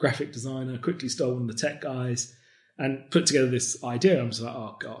graphic designer, quickly stole one of the tech guys and put together this idea. I was like,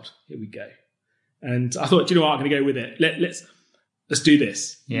 oh God, here we go. And I thought, do you know what? I'm going to go with it. Let's do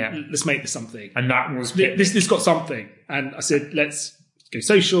this. Yeah. Let's make this something. And that was this got something. And I said, let's go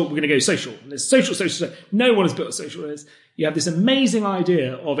social. We're going to go social. And there's social. No one has built a social. You have this amazing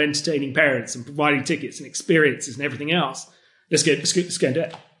idea of entertaining parents and providing tickets and experiences and everything else. Let's go and do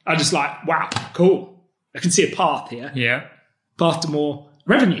it. I'm just like, wow, cool. I can see a path here. Yeah. Path to more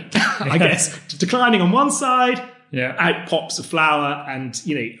revenue, I guess. Declining on one side. Yeah. Out pops a flower and,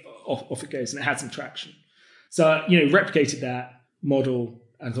 off it goes, and it had some traction. So, replicated that model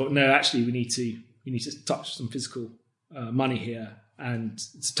and thought, no, actually we need to touch some physical money here and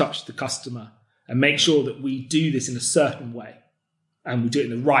to touch the customer and make sure that we do this in a certain way and we do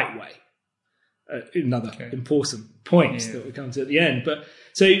it in the right way. Another important point that we come to at the end. But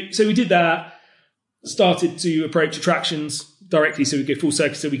so we did that, started to approach attractions directly so we go full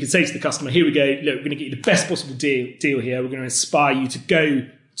circle so we could say to the customer, here we go, look, we're going to get you the best possible deal here. We're going to inspire you to go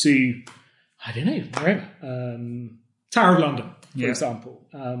to, I don't know, wherever, Tower of London, for example.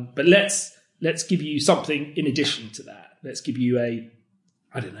 But let's give you something in addition to that. Let's give you a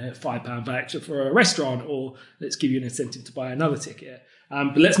I don't know, a £5 voucher for a restaurant, or let's give you an incentive to buy another ticket.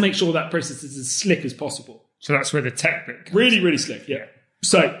 But let's make sure that process is as slick as possible. So that's where the tech bit comes Really, really slick, yeah.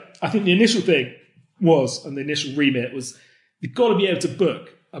 So I think the initial thing was, and the initial remit was, you've got to be able to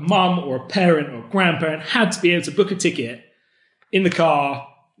book. A mum or a parent or a grandparent had to be able to book a ticket in the car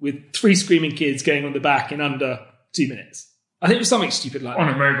with 3 screaming kids going on the back in under 2 minutes. I think it was something stupid like on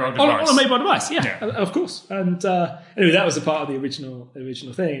that. a mobile device. On a mobile device, yeah. Of course. And anyway, that was a part of the original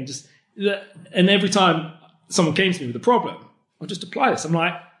thing. And every time someone came to me with a problem, I'll just apply this. I'm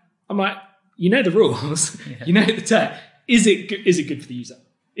like, you know the rules, you know the tech. Is it good for the user?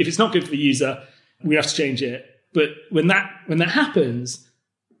 If it's not good for the user, we have to change it. But when that happens,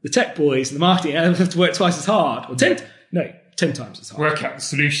 the tech boys and the marketing have to work twice as hard, or 10 times as hard. Work out the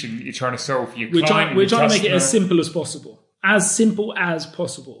solution that you're trying to solve for your We're client. trying to make it as simple as possible. As simple as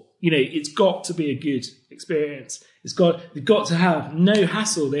possible. You know, it's got to be a good experience. They've got to have no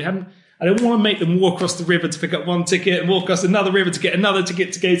hassle. I don't want to make them walk across the river to pick up one ticket and walk across another river to get another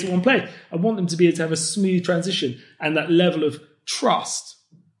ticket to go to one place. I want them to be able to have a smooth transition and that level of trust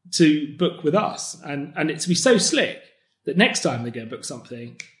to book with us, and it to be so slick that next time they go book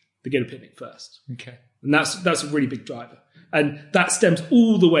something, they go to Picnic first. Okay. And that's a really big driver. And that stems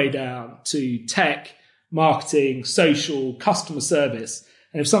all the way down to tech, marketing, social, customer service.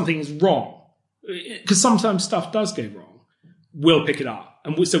 And if something is wrong, because sometimes stuff does go wrong, we'll pick it up.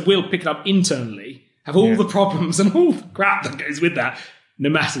 And so we'll pick it up internally, have all the problems and all the crap that goes with that, no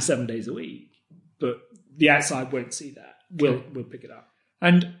matter 7 days a week. But the outside won't see that. We'll pick it up.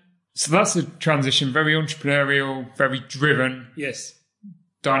 And so that's a transition, very entrepreneurial, very driven. Yes.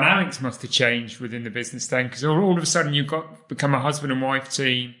 Dynamics must have changed within the business then, because all of a sudden you've become a husband and wife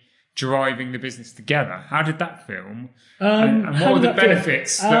team driving the business together. How did that feel? And what are the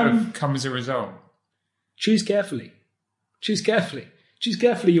benefits that have come as a result? Choose carefully. Choose carefully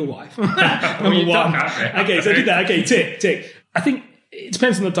your wife. Number one. Okay, so I did that. Okay, tick. I think it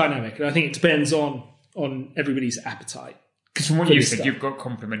depends on the dynamic, and I think it depends on everybody's appetite. Because from what you said, you've got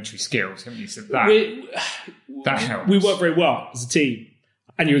complementary skills, haven't you? So that helps. We work very well as a team,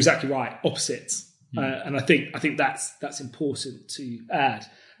 and you're exactly right, opposites. And I think that's important to add.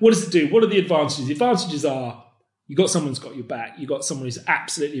 What does it do? What are the advantages? The advantages are you've got someone who's got your back. You've got someone who's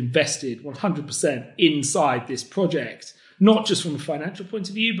absolutely invested 100% inside this project, not just from a financial point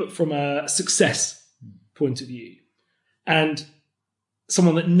of view, but from a success point of view. And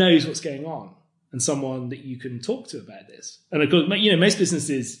someone that knows what's going on and someone that you can talk to about this. And of course, most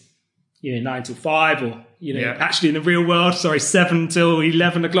businesses, 9 till 5 or, actually in the real world, 7 till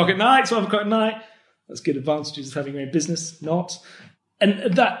 11 o'clock at night, 12 o'clock at night. That's good advantages of having your own business, not.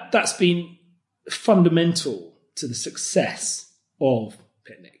 And that's been fundamental to the success of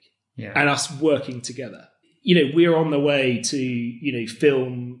Picnic and us working together. We're on the way to,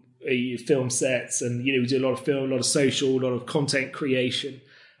 film sets and, we do a lot of film, a lot of social, a lot of content creation.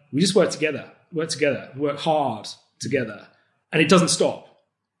 We just work together, work hard together, and it doesn't stop.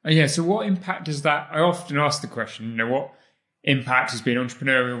 So what impact does that, I often ask the question, what impact has being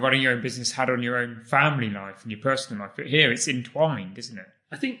entrepreneurial, running your own business had on your own family life and your personal life? But here it's entwined, isn't it?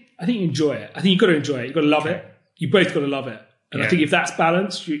 I think you enjoy it. I think you've got to enjoy it. You've got to love it. You both got to love it. And I think if that's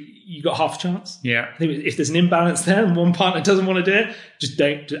balanced, you got half a chance. Yeah. I think if there's an imbalance there and one partner doesn't want to do it, just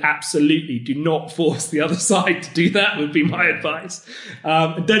absolutely do not force the other side to do that would be my advice.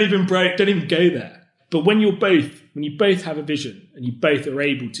 Don't even go there. But when you both have a vision and you both are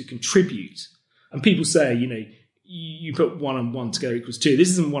able to contribute, and people say, you put 1 and 1 together equals 2. This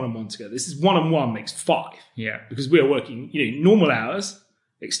isn't 1 and 1 together. This is 1 and 1 makes 5. Yeah. Because we are working, normal hours,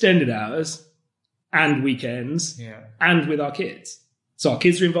 extended hours, and weekends, and with our kids. So our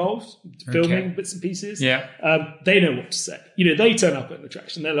kids are involved, filming bits and pieces. Yeah. They know what to say. They turn up at an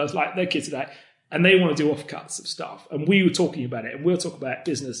attraction. They're like their kids today, and they want to do offcuts of stuff. And we were talking about it, and we'll talk about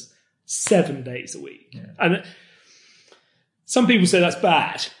business 7 days a week. Yeah. And some people say that's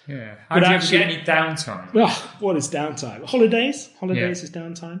bad. Yeah. How do you actually get any downtime? Well, what is downtime? Holidays. Holidays is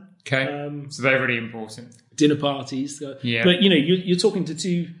downtime. Okay. So they're really important. Dinner parties. Yeah. But you're talking to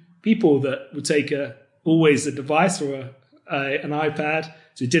two people that would take always a device or an iPad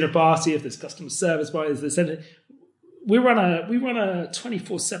to a dinner party. If there's customer service, we run a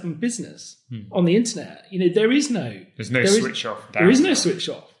 24/7 business on the internet. There is no switch off. There is no switch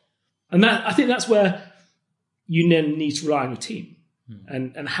off, and I think that's where you then need to rely on your team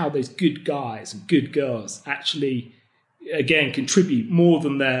and how those good guys and good girls actually again contribute more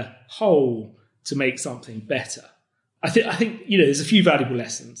than their whole to make something better. I think there's a few valuable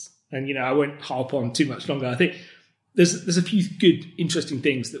lessons, and I won't harp on too much longer. I think there's a few good, interesting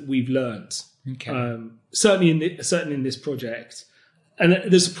things that we've learned. Okay. Certainly in this project, and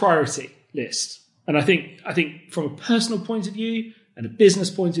there's a priority list. And I think from a personal point of view and a business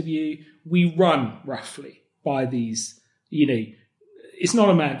point of view, we run roughly by these, it's not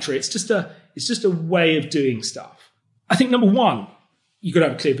a mantra. It's just a way of doing stuff. I think number one, you've got to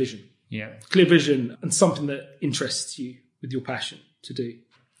have a clear vision. Yeah. Clear vision and something that interests you with your passion to do.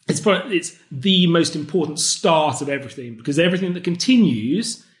 It's the most important start of everything, because everything that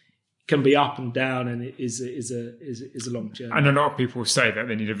continues can be up and down, and it is a long journey. And a lot of people say that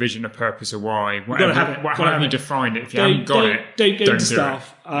they need a vision, a purpose, a why. Whatever, however you define it, if you haven't got it, don't go don't into do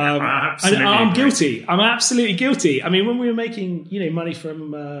stuff. it. I'm guilty. I'm absolutely guilty. I mean, when we were making money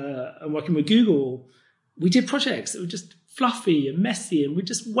from working with Google, we did projects that were just fluffy and messy, and we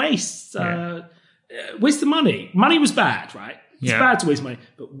just waste the money. Money was bad, right? It's bad to waste money,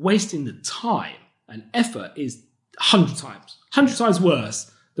 but wasting the time and effort is 100 times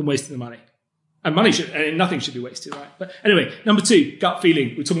worse than wasting the money. And nothing should be wasted, right? But anyway, number two, gut feeling.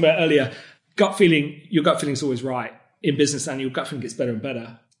 We were talking about earlier, gut feeling. Your gut feeling is always right in business, and your gut feeling gets better and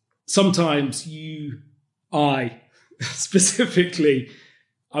better. Sometimes I specifically,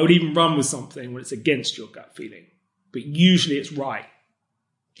 I would even run with something when it's against your gut feeling, but usually it's right.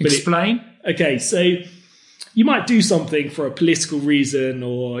 Explain. Okay, so you might do something for a political reason,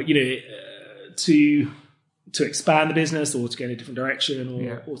 or to expand the business, or to go in a different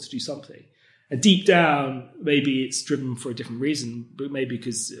direction, or to do something. And deep down, maybe it's driven for a different reason, but maybe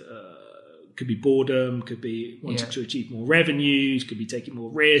because could be boredom, could be wanting to achieve more revenues, could be taking more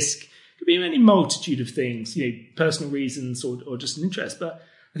risk, could be any multitude of things, personal reasons or just an interest. But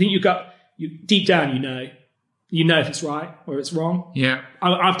I think deep down, you know if it's right or it's wrong. Yeah,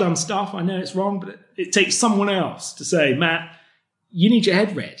 I've done stuff, I know it's wrong, but it takes someone else to say, Matt, you need your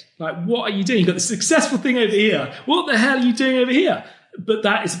head read. Like, what are you doing? You've got the successful thing over here. What the hell are you doing over here? But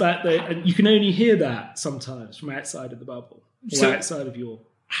that is and you can only hear that sometimes from outside of the bubble, or outside of your...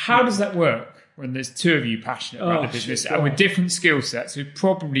 How does that work when there's two of you passionate about the business and with different skill sets who've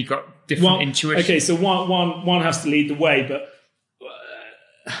probably got different intuition? Okay, so one has to lead the way, but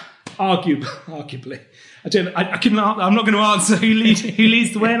arguably, I'm not going to answer who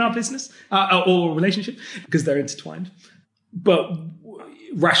leads the way in our business or relationship, because they're intertwined. But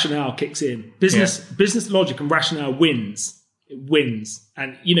rationale kicks in. Business logic and rationale wins. It wins.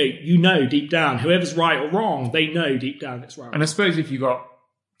 And, deep down, whoever's right or wrong, they know deep down it's right. And I suppose if you've got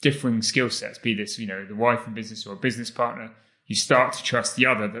differing skill sets, be this, the wife in business or a business partner, you start to trust the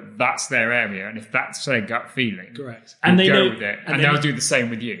other that's their area. And if that's their gut feeling, correct. And they go with it. And they'll do the same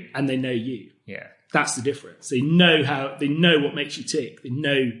with you. And they know you. Yeah. That's the difference. They know what makes you tick. They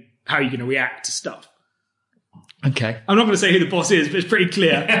know how you're going to react to stuff. Okay. I'm not going to say who the boss is, but it's pretty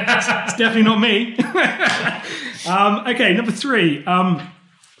clear. It's definitely not me. Okay, number three,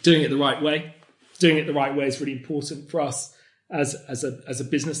 doing it the right way. Doing it the right way is really important for us as a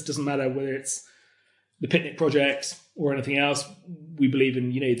business. It doesn't matter whether it's the picnic project or anything else. We believe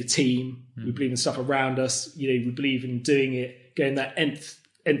in, the team. We believe in stuff around us. We believe in doing it, going that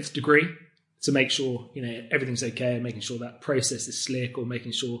nth degree to make sure, everything's okay, and making sure that process is slick, or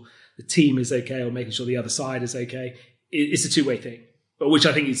making sure the team is okay, or making sure the other side is okay. It's a two-way thing, but which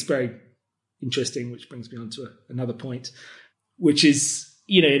I think is very interesting, which brings me on to another point, which is,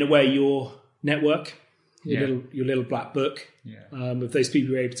 in a way, your network, your little black book of those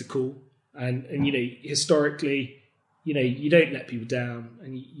people you're able to call. And historically, you don't let people down,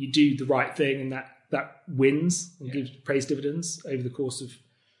 and you do the right thing, and that wins and pays dividends over the course of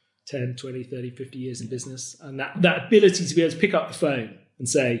 10, 20, 30, 50 years in business. And that ability to be able to pick up the phone and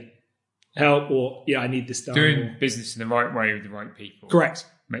say, help, or, I need this done. Doing business in the right way with the right people. Correct.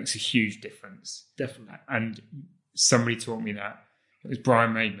 Makes a huge difference. Definitely. And somebody taught me that. It was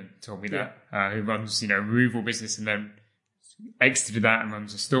Brian Maidman taught me that, who runs, removal business and then exited that and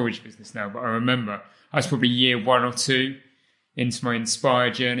runs a storage business now. But I remember I was probably year 1 or 2 into my Inspire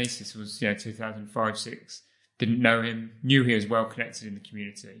journey. So this was, 2005, 6. Didn't know him, knew he was well connected in the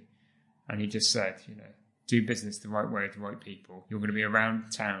community. And he just said, do business the right way with the right people. You're going to be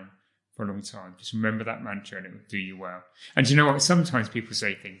around town for a long time. Just remember that mantra and it will do you well. And do you know what? Sometimes people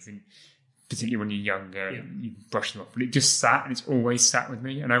say things, and particularly when you're younger, you brush them off. But it just sat, and it's always sat with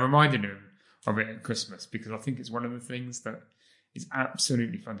me. And I reminded him of it at Christmas, because I think it's one of the things that is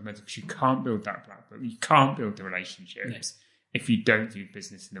absolutely fundamental, because you can't build that black book. You can't build the relationships if you don't do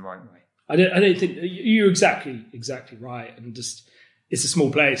business in the right way. I don't think you're exactly right. And just, it's a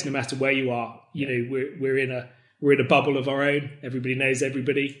small place, no matter where you are. We're in a bubble of our own. Everybody knows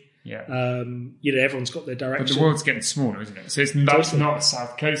everybody. Yeah. Everyone's got their direction. But the world's getting smaller, isn't it? So that's not a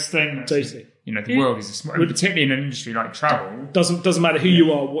South Coast thing. Totally. The world is a small, particularly in an industry like travel. Doesn't matter who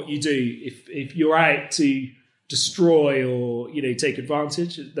you are, what you do. If you're out to destroy or, take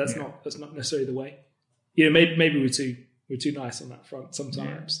advantage. That's not necessarily the way. Maybe we're too nice on that front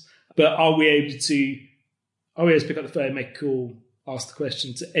sometimes. But are we able to pick up the phone, make a call, ask the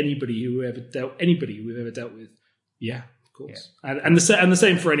question to anybody who we've ever dealt with? Yeah, of course. Yeah. And the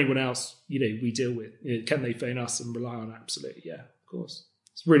same for anyone else, we deal with. Can they phone us and rely on? Absolutely. Yeah, of course.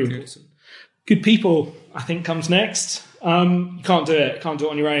 It's really important. Good people, I think, comes next. You can't do it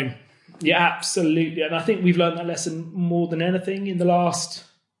on your own. Yeah, absolutely. And I think we've learned that lesson more than anything in the last,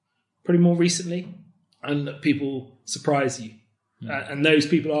 probably more recently, and that people surprise you. And those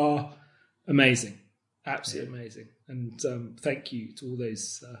people are amazing, absolutely amazing. And thank you to all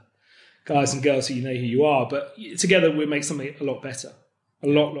those guys and girls who who you are. But together we make something a lot better, a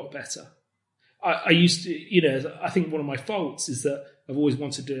lot better. I used to, I think one of my faults is that I've always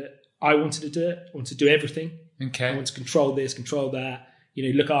wanted to do it. I wanted to do it. I want to do everything. Okay. I want to control this, control that.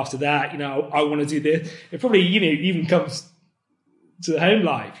 Look after that. I want to do this. It probably, even comes to the home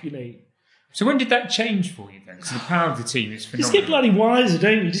life. So when did that change for you then? Because the power of the team is phenomenal. You just get bloody wiser,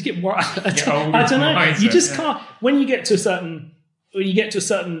 don't you? You just get wiser. I don't know. Wiser, you just can't. When you get to a certain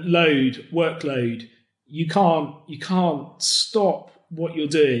workload, you can't stop what you're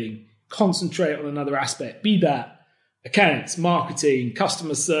doing. Concentrate on another aspect. Be that accounts, marketing,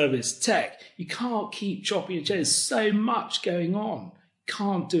 customer service, tech. You can't keep chopping and changing. There's so much going on. You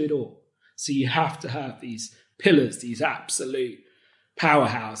can't do it all. So you have to have these pillars, these absolute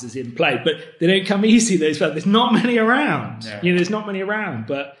powerhouses in play. But they don't come easy, those fellas. There's not many around. Yeah. There's not many around.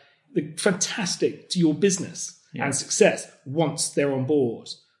 But they're fantastic to your business and success once they're on board.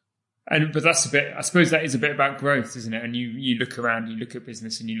 But that's I suppose that is a bit about growth, isn't it? And you look around, you look at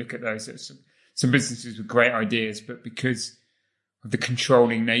business and you look at those. Some businesses with great ideas, but because of the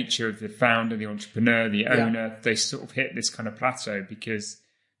controlling nature of the founder, the entrepreneur, the owner, they sort of hit this kind of plateau because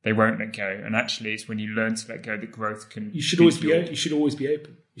they won't let go. And actually, it's when you learn to let go that growth can. You should always be open. You should always be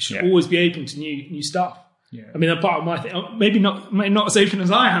open. You should always be open to new stuff. Yeah. I mean, a part of my thing, maybe not as open as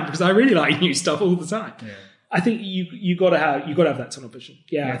I am, because I really like new stuff all the time. Yeah. I think you got to have that tunnel vision.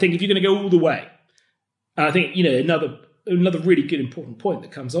 Yeah. I think if you're going to go all the way, I think another really good important point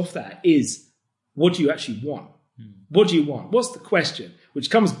that comes off that is, what do you actually want? What do you want? What's the question? Which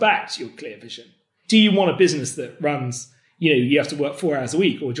comes back to your clear vision. Do you want a business that runs, you have to work 4 hours a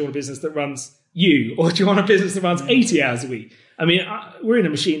week, or do you want a business that runs you, or do you want a business that runs 80 hours a week? I mean, we're in a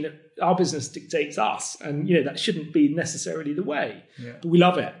machine that our business dictates us, and that shouldn't be necessarily the way. Yeah. But we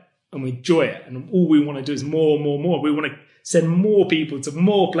love it and we enjoy it, and all we want to do is more. We want to send more people to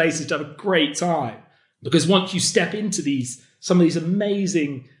more places to have a great time, because once you step into some of these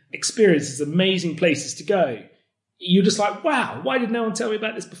amazing experiences, amazing places to go, you're just like, wow, why did no one tell me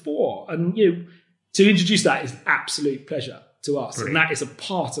about this before? And to introduce that is absolute pleasure to us. Brilliant. And that is a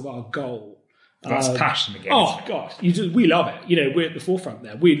part of our goal. That's passion again. Oh gosh, we love it. We're at the forefront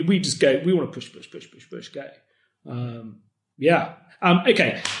there. We just go, we want to push, go.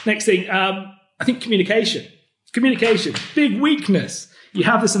 Okay, next thing, I think communication, big weakness. You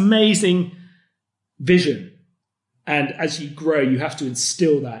have this amazing vision, and as you grow, you have to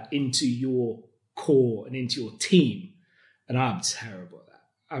instill that into your core and into your team. And I'm terrible at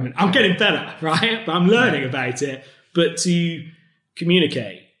that. I mean, I'm getting better, right? But I'm learning about it. But to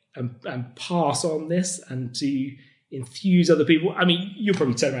communicate and pass on this and to enthuse other people. I mean, you'll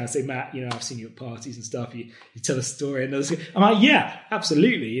probably turn around and say, Matt, I've seen you at parties and stuff. You tell a story and others. I'm like, yeah,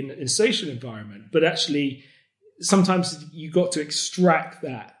 absolutely, in a social environment. But actually, sometimes you got to extract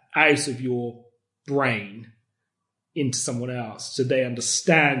that out of your brain into someone else so they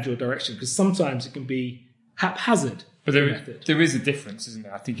understand your direction, because sometimes it can be haphazard. But there is a difference, isn't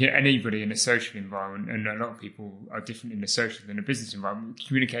there? I think anybody in a social environment, and a lot of people are different in a social than a business environment.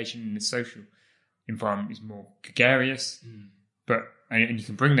 Communication in a social environment is more gregarious, and you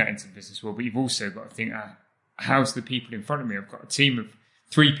can bring that into the business world, but you've also got to think, how's the people in front of me? I've got a team of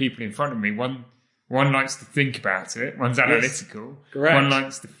 3 people in front of me. One likes to think about it, one's analytical, one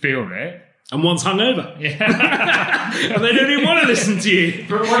likes to feel it, and one's hungover. Yeah. And they don't even want to listen to you.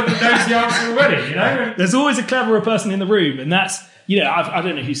 But one knows the answer already, There's always a cleverer person in the room, and that's, I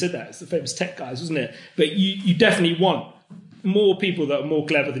don't know who said that. It's the famous tech guys, wasn't it? But you definitely want more people that are more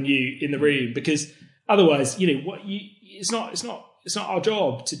clever than you in the room, because otherwise, it's not our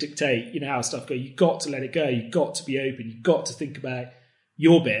job to dictate, how stuff goes. You've got to let it go. You've got to be open. You've got to think about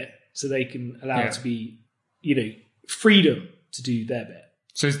your bit so they can allow it to be, freedom to do their bit.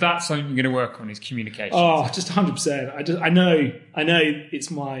 So is that something you're going to work on, is communication? Oh, just 100%. I know it's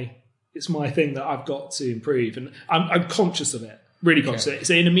my thing that I've got to improve, and I'm conscious of it, really conscious of it.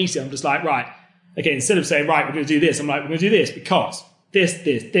 So in a meeting, I'm just like, right, okay, instead of saying, right, we're going to do this, I'm like, we're going to do this because this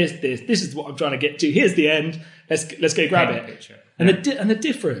is what I'm trying to get to. Here's the end. Let's go grab it. Picture. And the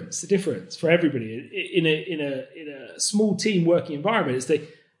difference for everybody in a small team working environment is they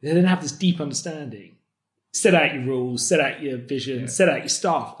then have this deep understanding. Set out your rules, set out your vision, set out your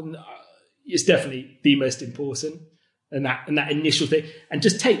staff, and it's definitely the most important. And that initial thing, and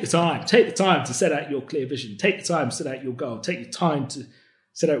just take the time to set out your clear vision. Take the time to set out your goal. Take the time to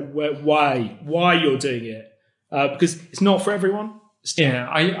set out why you're doing it, because it's not for everyone. It's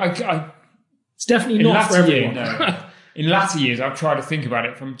definitely not for everyone. In latter years, I've tried to think about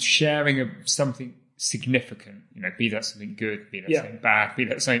it from sharing something significant. Be that something good, be that something bad, be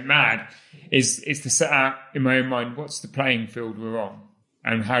that something mad. Is to set out in my own mind what's the playing field we're on,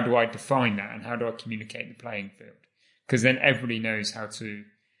 and how do I define that, and how do I communicate the playing field? Because then everybody knows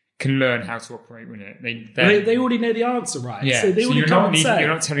can learn how to operate with it. They already know the answer, right? Yeah. So you're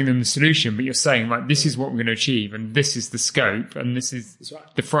not telling them the solution, but you're saying, like, this is what we're going to achieve, and this is the scope, and this is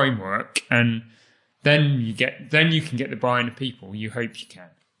the framework, and then you can get the buy-in of people. You hope you can.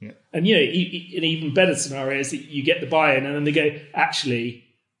 Yeah. And an even better scenario is that you get the buy-in, and then they go, actually,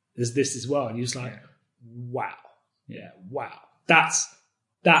 there's this as well, and you're just like, wow, wow, that's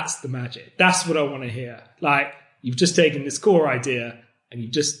the magic. That's what I want to hear. Like, you've just taken this core idea and you've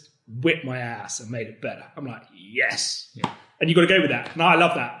just whipped my ass and made it better. I'm like, yes. Yeah. And you've got to go with that. And I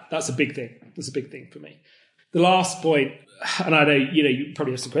love that. That's a big thing. That's a big thing for me. The last point, and I know, you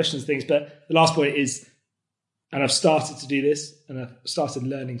probably have some questions and things, but the last point is, and I've started to do this, and I've started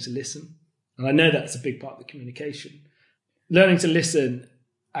learning to listen. And I know that's a big part of the communication. Learning to listen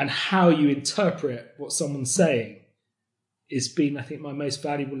and how you interpret what someone's saying has been, I think, my most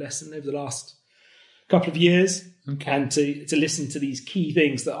valuable lesson over the last couple of years. Okay. And to listen to these key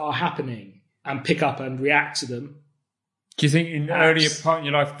things that are happening and pick up and react to them. Do you think in the earlier part of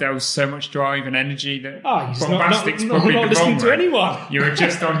your life there was so much drive and energy that you're not listening to anyone? You were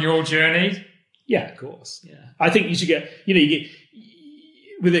just on your journey? Yeah, of course. Yeah, I think you should get, you get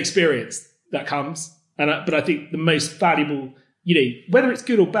with experience that comes. But I think the most valuable, whether it's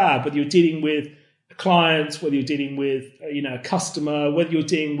good or bad, whether you're dealing with a client, whether you're dealing with, a customer, whether you're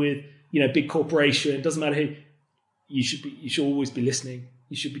dealing with, big corporation, it doesn't matter who, you should always be listening.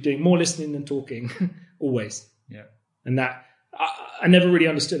 You should be doing more listening than talking, always. Yeah. And that, I never really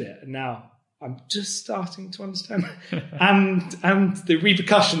understood it. And now I'm just starting to understand and the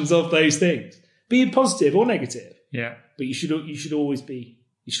repercussions of those things, be it positive or negative. Yeah. But you should always be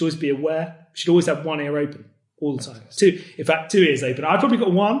aware. You should always have one ear open all the time. Two ears open. I've probably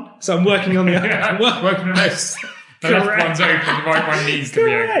got one, so I'm working on the other. I'm working on this. The left one's open, the right one needs to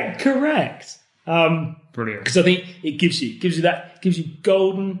be open. Correct. Brilliant. Because I think it gives you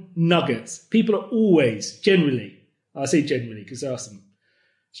golden nuggets. People are always, generally, I say generally because there are some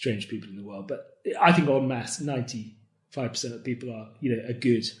strange people in the world, but I think en masse, 95% of people are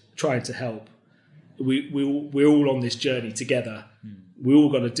good, trying to help. We're all on this journey together. We all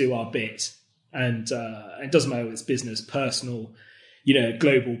got to do our bit, and it doesn't matter if it's business, personal,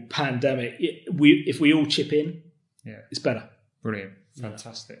 global pandemic. If we all chip in, it's better. Brilliant,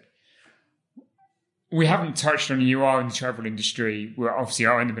 fantastic. We haven't touched on, you are in the travel industry. We obviously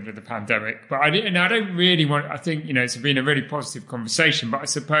are in the middle of the pandemic, but I don't really want, I think, it's been a really positive conversation, but I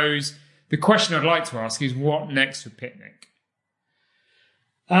suppose the question I'd like to ask is what next for Picnic?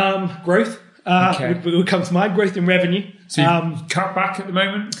 Growth. Would come to mind, growth in revenue. So cut back at the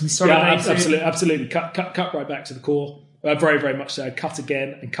moment, consolidate. Yeah, absolutely. Cut right back to the core. Very, very much so. Cut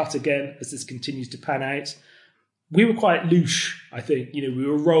again as this continues to pan out. We were quite louche, I think. We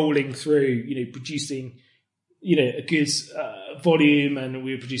were rolling through, producing, a good volume, and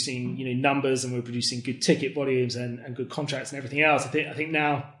we were producing, numbers, and we were producing good ticket volumes and good contracts and everything else. I think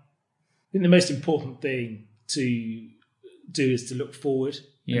now, the most important thing to do is to look forward.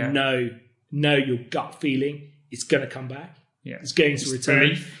 Yeah. And know your gut feeling. It's going to come back. Yeah. It's going to return.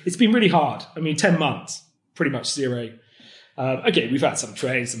 Belief. It's been really hard. 10 months, pretty much zero. We've had some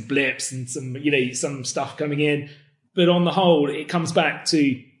trades, some blips, and some stuff coming in. But on the whole, it comes back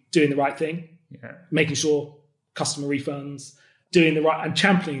to doing the right thing, making sure customer refunds, doing the right and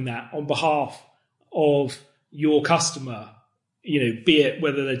championing that on behalf of your customer, be it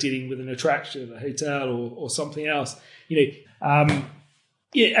whether they're dealing with an attraction, a hotel or something else, and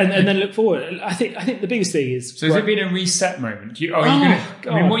then look forward. I think the biggest thing is... So has it been a reset moment? What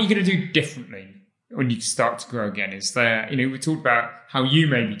are you going to do differently when you start to grow again? Is there, we talked about how you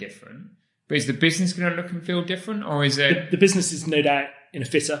may be different, but is the business going to look and feel different, or is it... The business is no doubt in a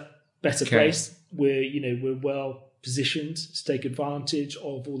better place. We're well positioned to take advantage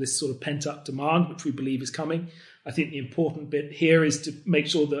of all this sort of pent-up demand, which we believe is coming. I think the important bit here is to make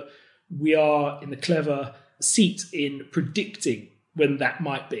sure that we are in the clever seat in predicting when that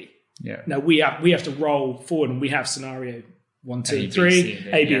might be. Yeah. Now we have to roll forward, and we have scenario 1, 2, A, B, 3, C,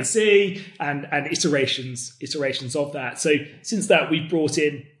 A, B, and C, and iterations of that. So since that, we've brought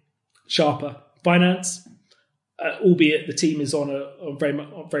in sharper finance, albeit the team is on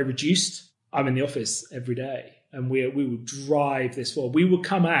very reduced. I'm in the office every day, and we will drive this forward. We will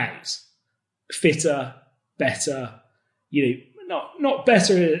come out fitter, better, not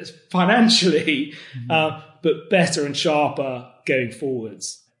better financially, but better and sharper going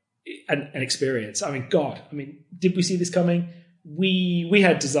forwards. And experience. Did we see this coming? We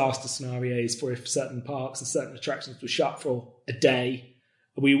had disaster scenarios for if certain parks and certain attractions were shut for a day.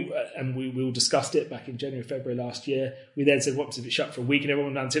 We discussed it back in January, February last year. We then said, what if it's shut for a week? And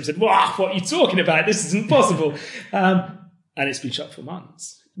everyone down the tip said, "Wow, what are you talking about? This isn't possible." And it's been shut for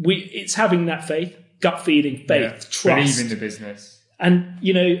months. It's having that faith, gut feeling, faith, trust. Believe in the business. And,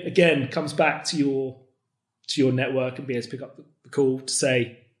 again, comes back to your network and be able to pick up the call to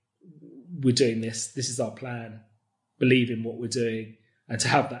say, we're doing this. This is our plan. Believe in what we're doing, and to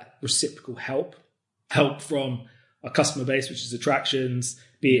have that reciprocal help from our customer base, which is attractions,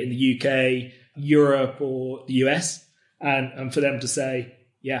 be it in the UK, Europe, or the US, and for them to say,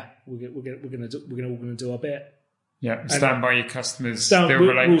 "Yeah, we're going to do our bit." Yeah, stand by your customers.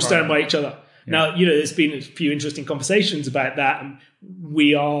 We'll stand by each other. Yeah. Now, there's been a few interesting conversations about that, and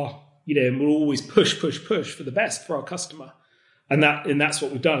we are, and we'll always push for the best for our customer. And that's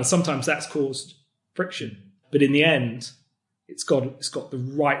what we've done. And sometimes that's caused friction. But in the end, it's got the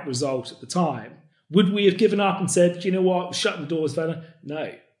right result at the time. Would we have given up and said, "You know what, we're shutting the doors, Werner"?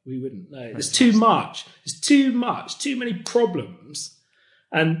 No, we wouldn't. No. There's too much. There's too many problems.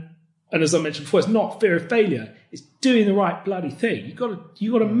 And as I mentioned before, it's not fear of failure. It's doing the right bloody thing. You got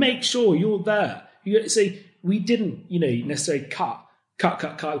to make sure you're there. You got to say, we didn't, necessarily cut.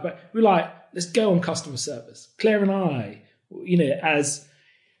 But we're like, let's go on customer service. Claire and I, as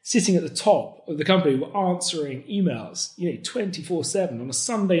sitting at the top of the company, we're answering emails, 24/7 on a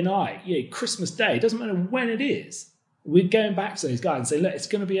Sunday night, Christmas Day, it doesn't matter when it is. We're going back to those guys and say, look, it's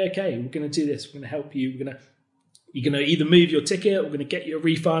going to be okay. We're going to do this. We're going to help you. You're going to either move your ticket or we're going to get you a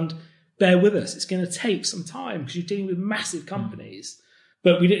refund. Bear with us. It's going to take some time because you're dealing with massive companies.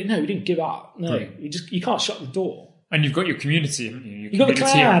 But we didn't give up. No, you can't shut the door. And you've got your community, haven't you? You've got the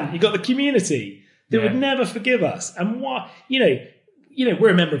clan. You've got the community. They would never forgive us. And what, we're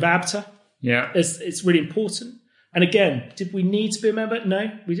a member of ABTA. Yeah. It's really important. And again, did we need to be a member? No,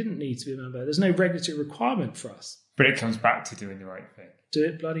 we didn't need to be a member. There's no regulatory requirement for us. But it comes back to doing the right thing. Do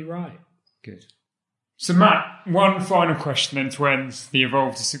it bloody right. Good. So Matt, one final question then to end the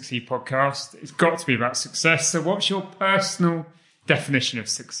Evolve to Succeed podcast. It's got to be about success. So what's your personal definition of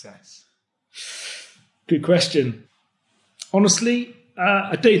success? Good question. Honestly,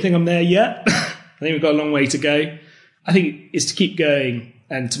 I don't think I'm there yet. I think we've got a long way to go. I think it's to keep going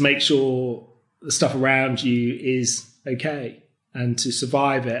and to make sure the stuff around you is okay and to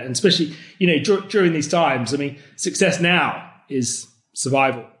survive it. And especially, during these times, success now is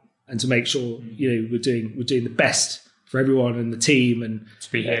survival and to make sure, we're doing the best for everyone and the team and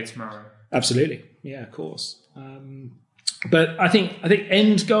to be here tomorrow. Absolutely. Yeah, of course. But I think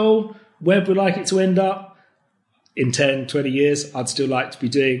end goal, where would we like it to end up? In 10, 20 years, I'd still like to be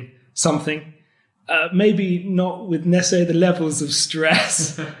doing something. Maybe not with necessarily the levels of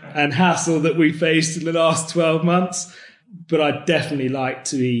stress and hassle that we faced in the last 12 months, but I'd definitely like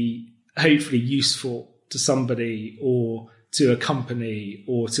to be hopefully useful to somebody or to a company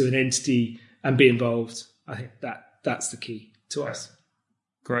or to an entity and be involved. I think that's the key to us.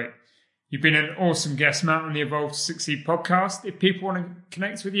 Great. You've been an awesome guest, Matt, on the Evolve to Succeed podcast. If people want to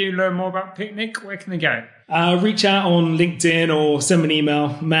connect with you, learn more about Picnic, where can they go? Reach out on LinkedIn or send me an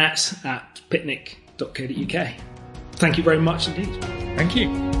email, matt@picnic.co.uk. Thank you very much indeed. Thank you.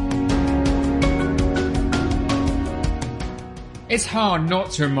 It's hard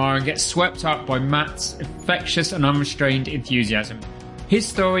not to admire and get swept up by Matt's infectious and unrestrained enthusiasm. His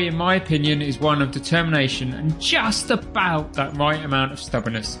story, in my opinion, is one of determination and just about that right amount of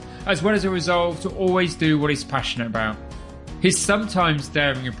stubbornness, as well as a resolve to always do what he's passionate about. His sometimes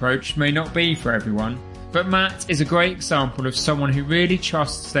daring approach may not be for everyone, but Matt is a great example of someone who really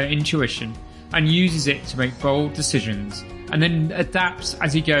trusts their intuition and uses it to make bold decisions, and then adapts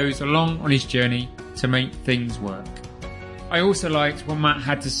as he goes along on his journey to make things work. I also liked what Matt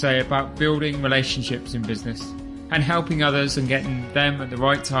had to say about building relationships in business and helping others and getting them at the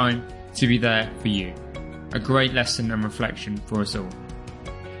right time to be there for you. A great lesson and reflection for us all.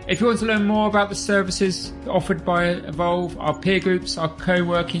 If you want to learn more about the services offered by Evolve, our peer groups, our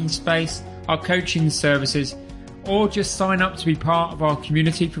co-working space, our coaching services, or just sign up to be part of our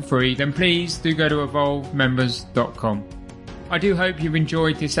community for free, then please do go to evolvemembers.com. I do hope you've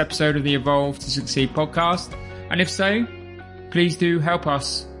enjoyed this episode of the Evolve to Succeed podcast. And if so, please do help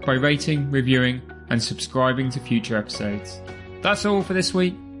us by rating, reviewing, and subscribing to future episodes. That's all for this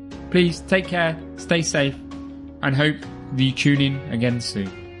week. Please take care, stay safe, and hope that you tune in again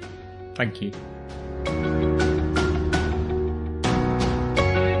soon. Thank you.